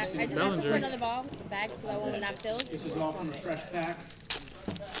time. Yeah, I just have to put another ball bag so that when that fills. This is all from the fresh pack.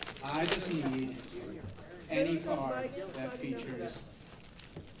 I just need any card that features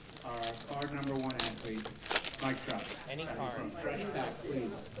our card number 1 athlete, Mike Trout. Any card. From fresh pack,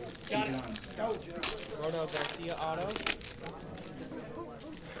 please. Got Keep it. it on. Rodo Garcia auto.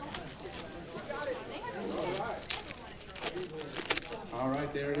 All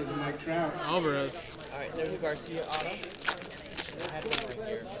right, there it is, Mike Trout. Alvarez. All right, there's Garcia auto. I had one right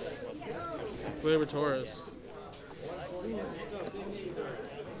here. Gleyber Torres.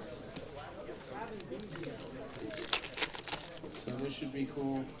 So this should be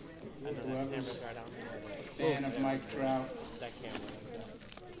cool. Whoever's Right on. a fan of Mike Trout, That camera.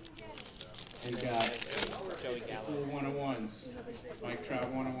 you got Joey Gallo. cool 101s. Mike Trout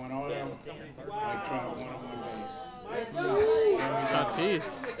 101 auto. Mike Trout 101 base. There we go.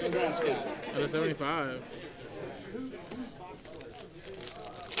 Tatis. Congrats, guys. At a 75.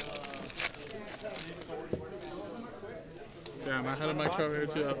 Damn, I had a Mike Trout here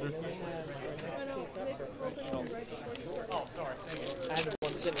too after. Oh, sorry. I had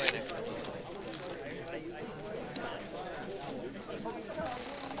one sitting right next to me.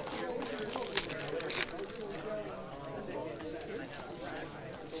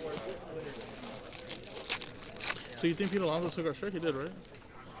 So you think Pete Alonso took our shirt? He did, right?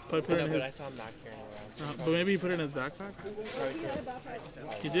 Probably put it No, in but I his, saw him not carrying around. but maybe he put it in his backpack?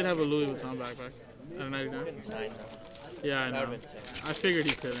 He did have a Louis Vuitton backpack at a 99. Couldn't sign though. Yeah, I That know. would've been sick. I figured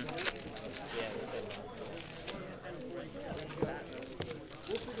he couldn't. Yeah, they did.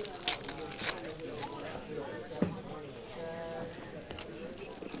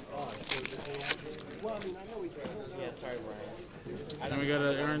 Yeah, sorry, Brian. And we got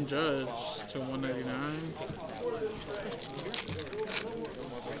an Aaron Judge to 199.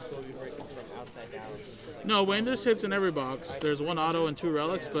 No, Wayne, there's hits in every box. There's 1 auto and 2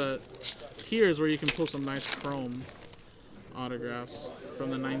 relics, but here's where you can pull some nice chrome autographs from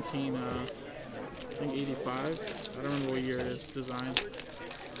the 19, I think 85. I don't remember what year it is designed.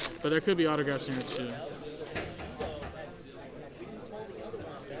 But there could be autographs in here too.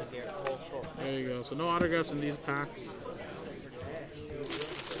 There you go. So no autographs in these packs.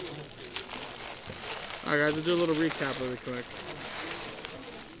 Alright guys, we'll do a little recap really quick.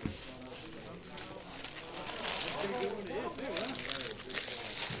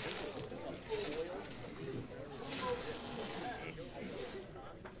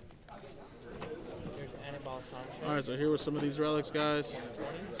 Alright, so here were some of these relics, guys.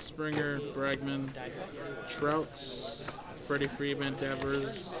 Springer, Bregman, Trouts, Freddie Freeman,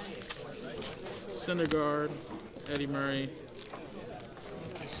 Devers, Syndergaard, Eddie Murray,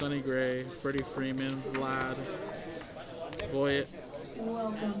 Sonny Gray, Freddie Freeman, Vlad, Voit,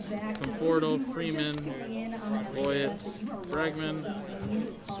 Welcome back to Conforto, those of you who are Freeman, just tuning in on the Voit, LAFC, you are Bregman, watching the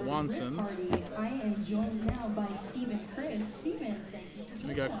Music Party Swanson. Rip Party. I am joined now by Stephen Chris. Stephen, thank you for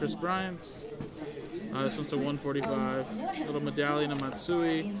We joining got Chris us. Bryant. This one's to 145. Little medallion of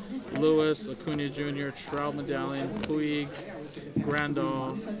Matsui, Lewis, Acuna Jr., Trout medallion, Puig,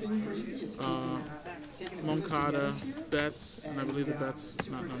 Grandal, Moncada, Betts, and I believe the Betts is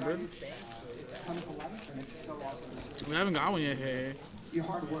not numbered. We haven't got one yet. Hey, Your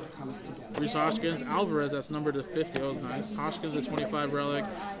hard work comes together. Reese Hoskins, Alvarez, that's numbered to 50. That was nice. Hoskins a 25 relic.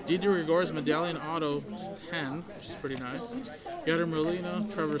 Didi Gregorius medallion auto to 10, which is pretty nice. Yadier Molina,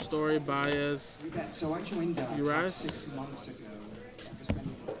 Trevor Story, Baez, So I joined Urias, 6 months ago after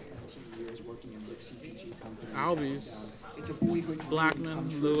spending the last 19 years working in a big CPG company. Albies, It's a boyhood dream come Blackman,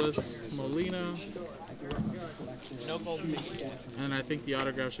 true. Lewis, Molina, No gold ticket. And I think the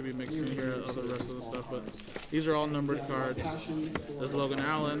autograph should be mixed in here, all the rest of the stuff. But these are all numbered cards. There's Logan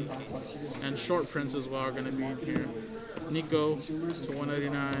Allen. And short prints as well are going to be in here. Nico to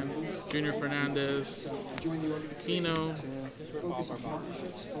 199. Junior Fernandez. Kino. Focus on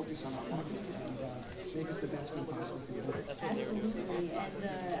partnerships, focus on our market, and make us the best we possibly can be. Absolutely.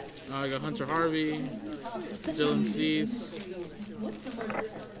 And I got Hunter Harvey. Dylan Cease. what's the most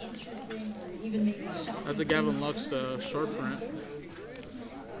interesting or even maybe shocking? That's a Gavin Lux short print.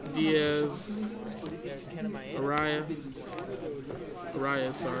 Diaz. Araya,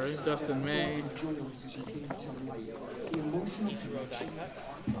 sorry. Dustin May.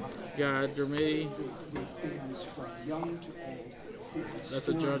 Got Dermody. That's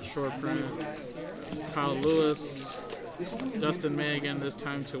a Judge short print. Kyle Lewis. Dustin May again, this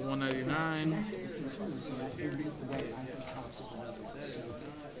time to 199.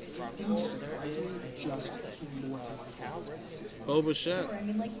 Bo Bichette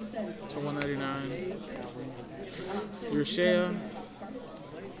to 199. Urshea.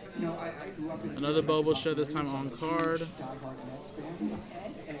 Another Bo Bichette, this time on card.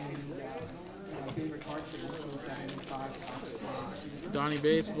 Donnie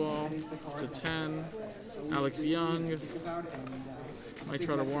Baseball to 10. Alex Young. Mike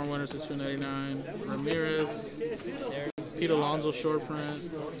Trotter Warren Winners to 299. Ramirez. Pete Alonso short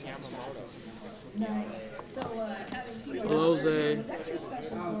print. Alose.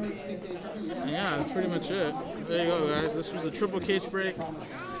 Yeah, that's pretty much it. There you go, guys. This was the triple case break.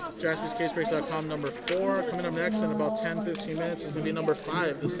 JaspysCaseBreaks.com number 4. Coming up next in about 10-15 minutes is going to be number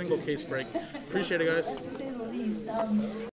 5, the single case break. Appreciate it, guys.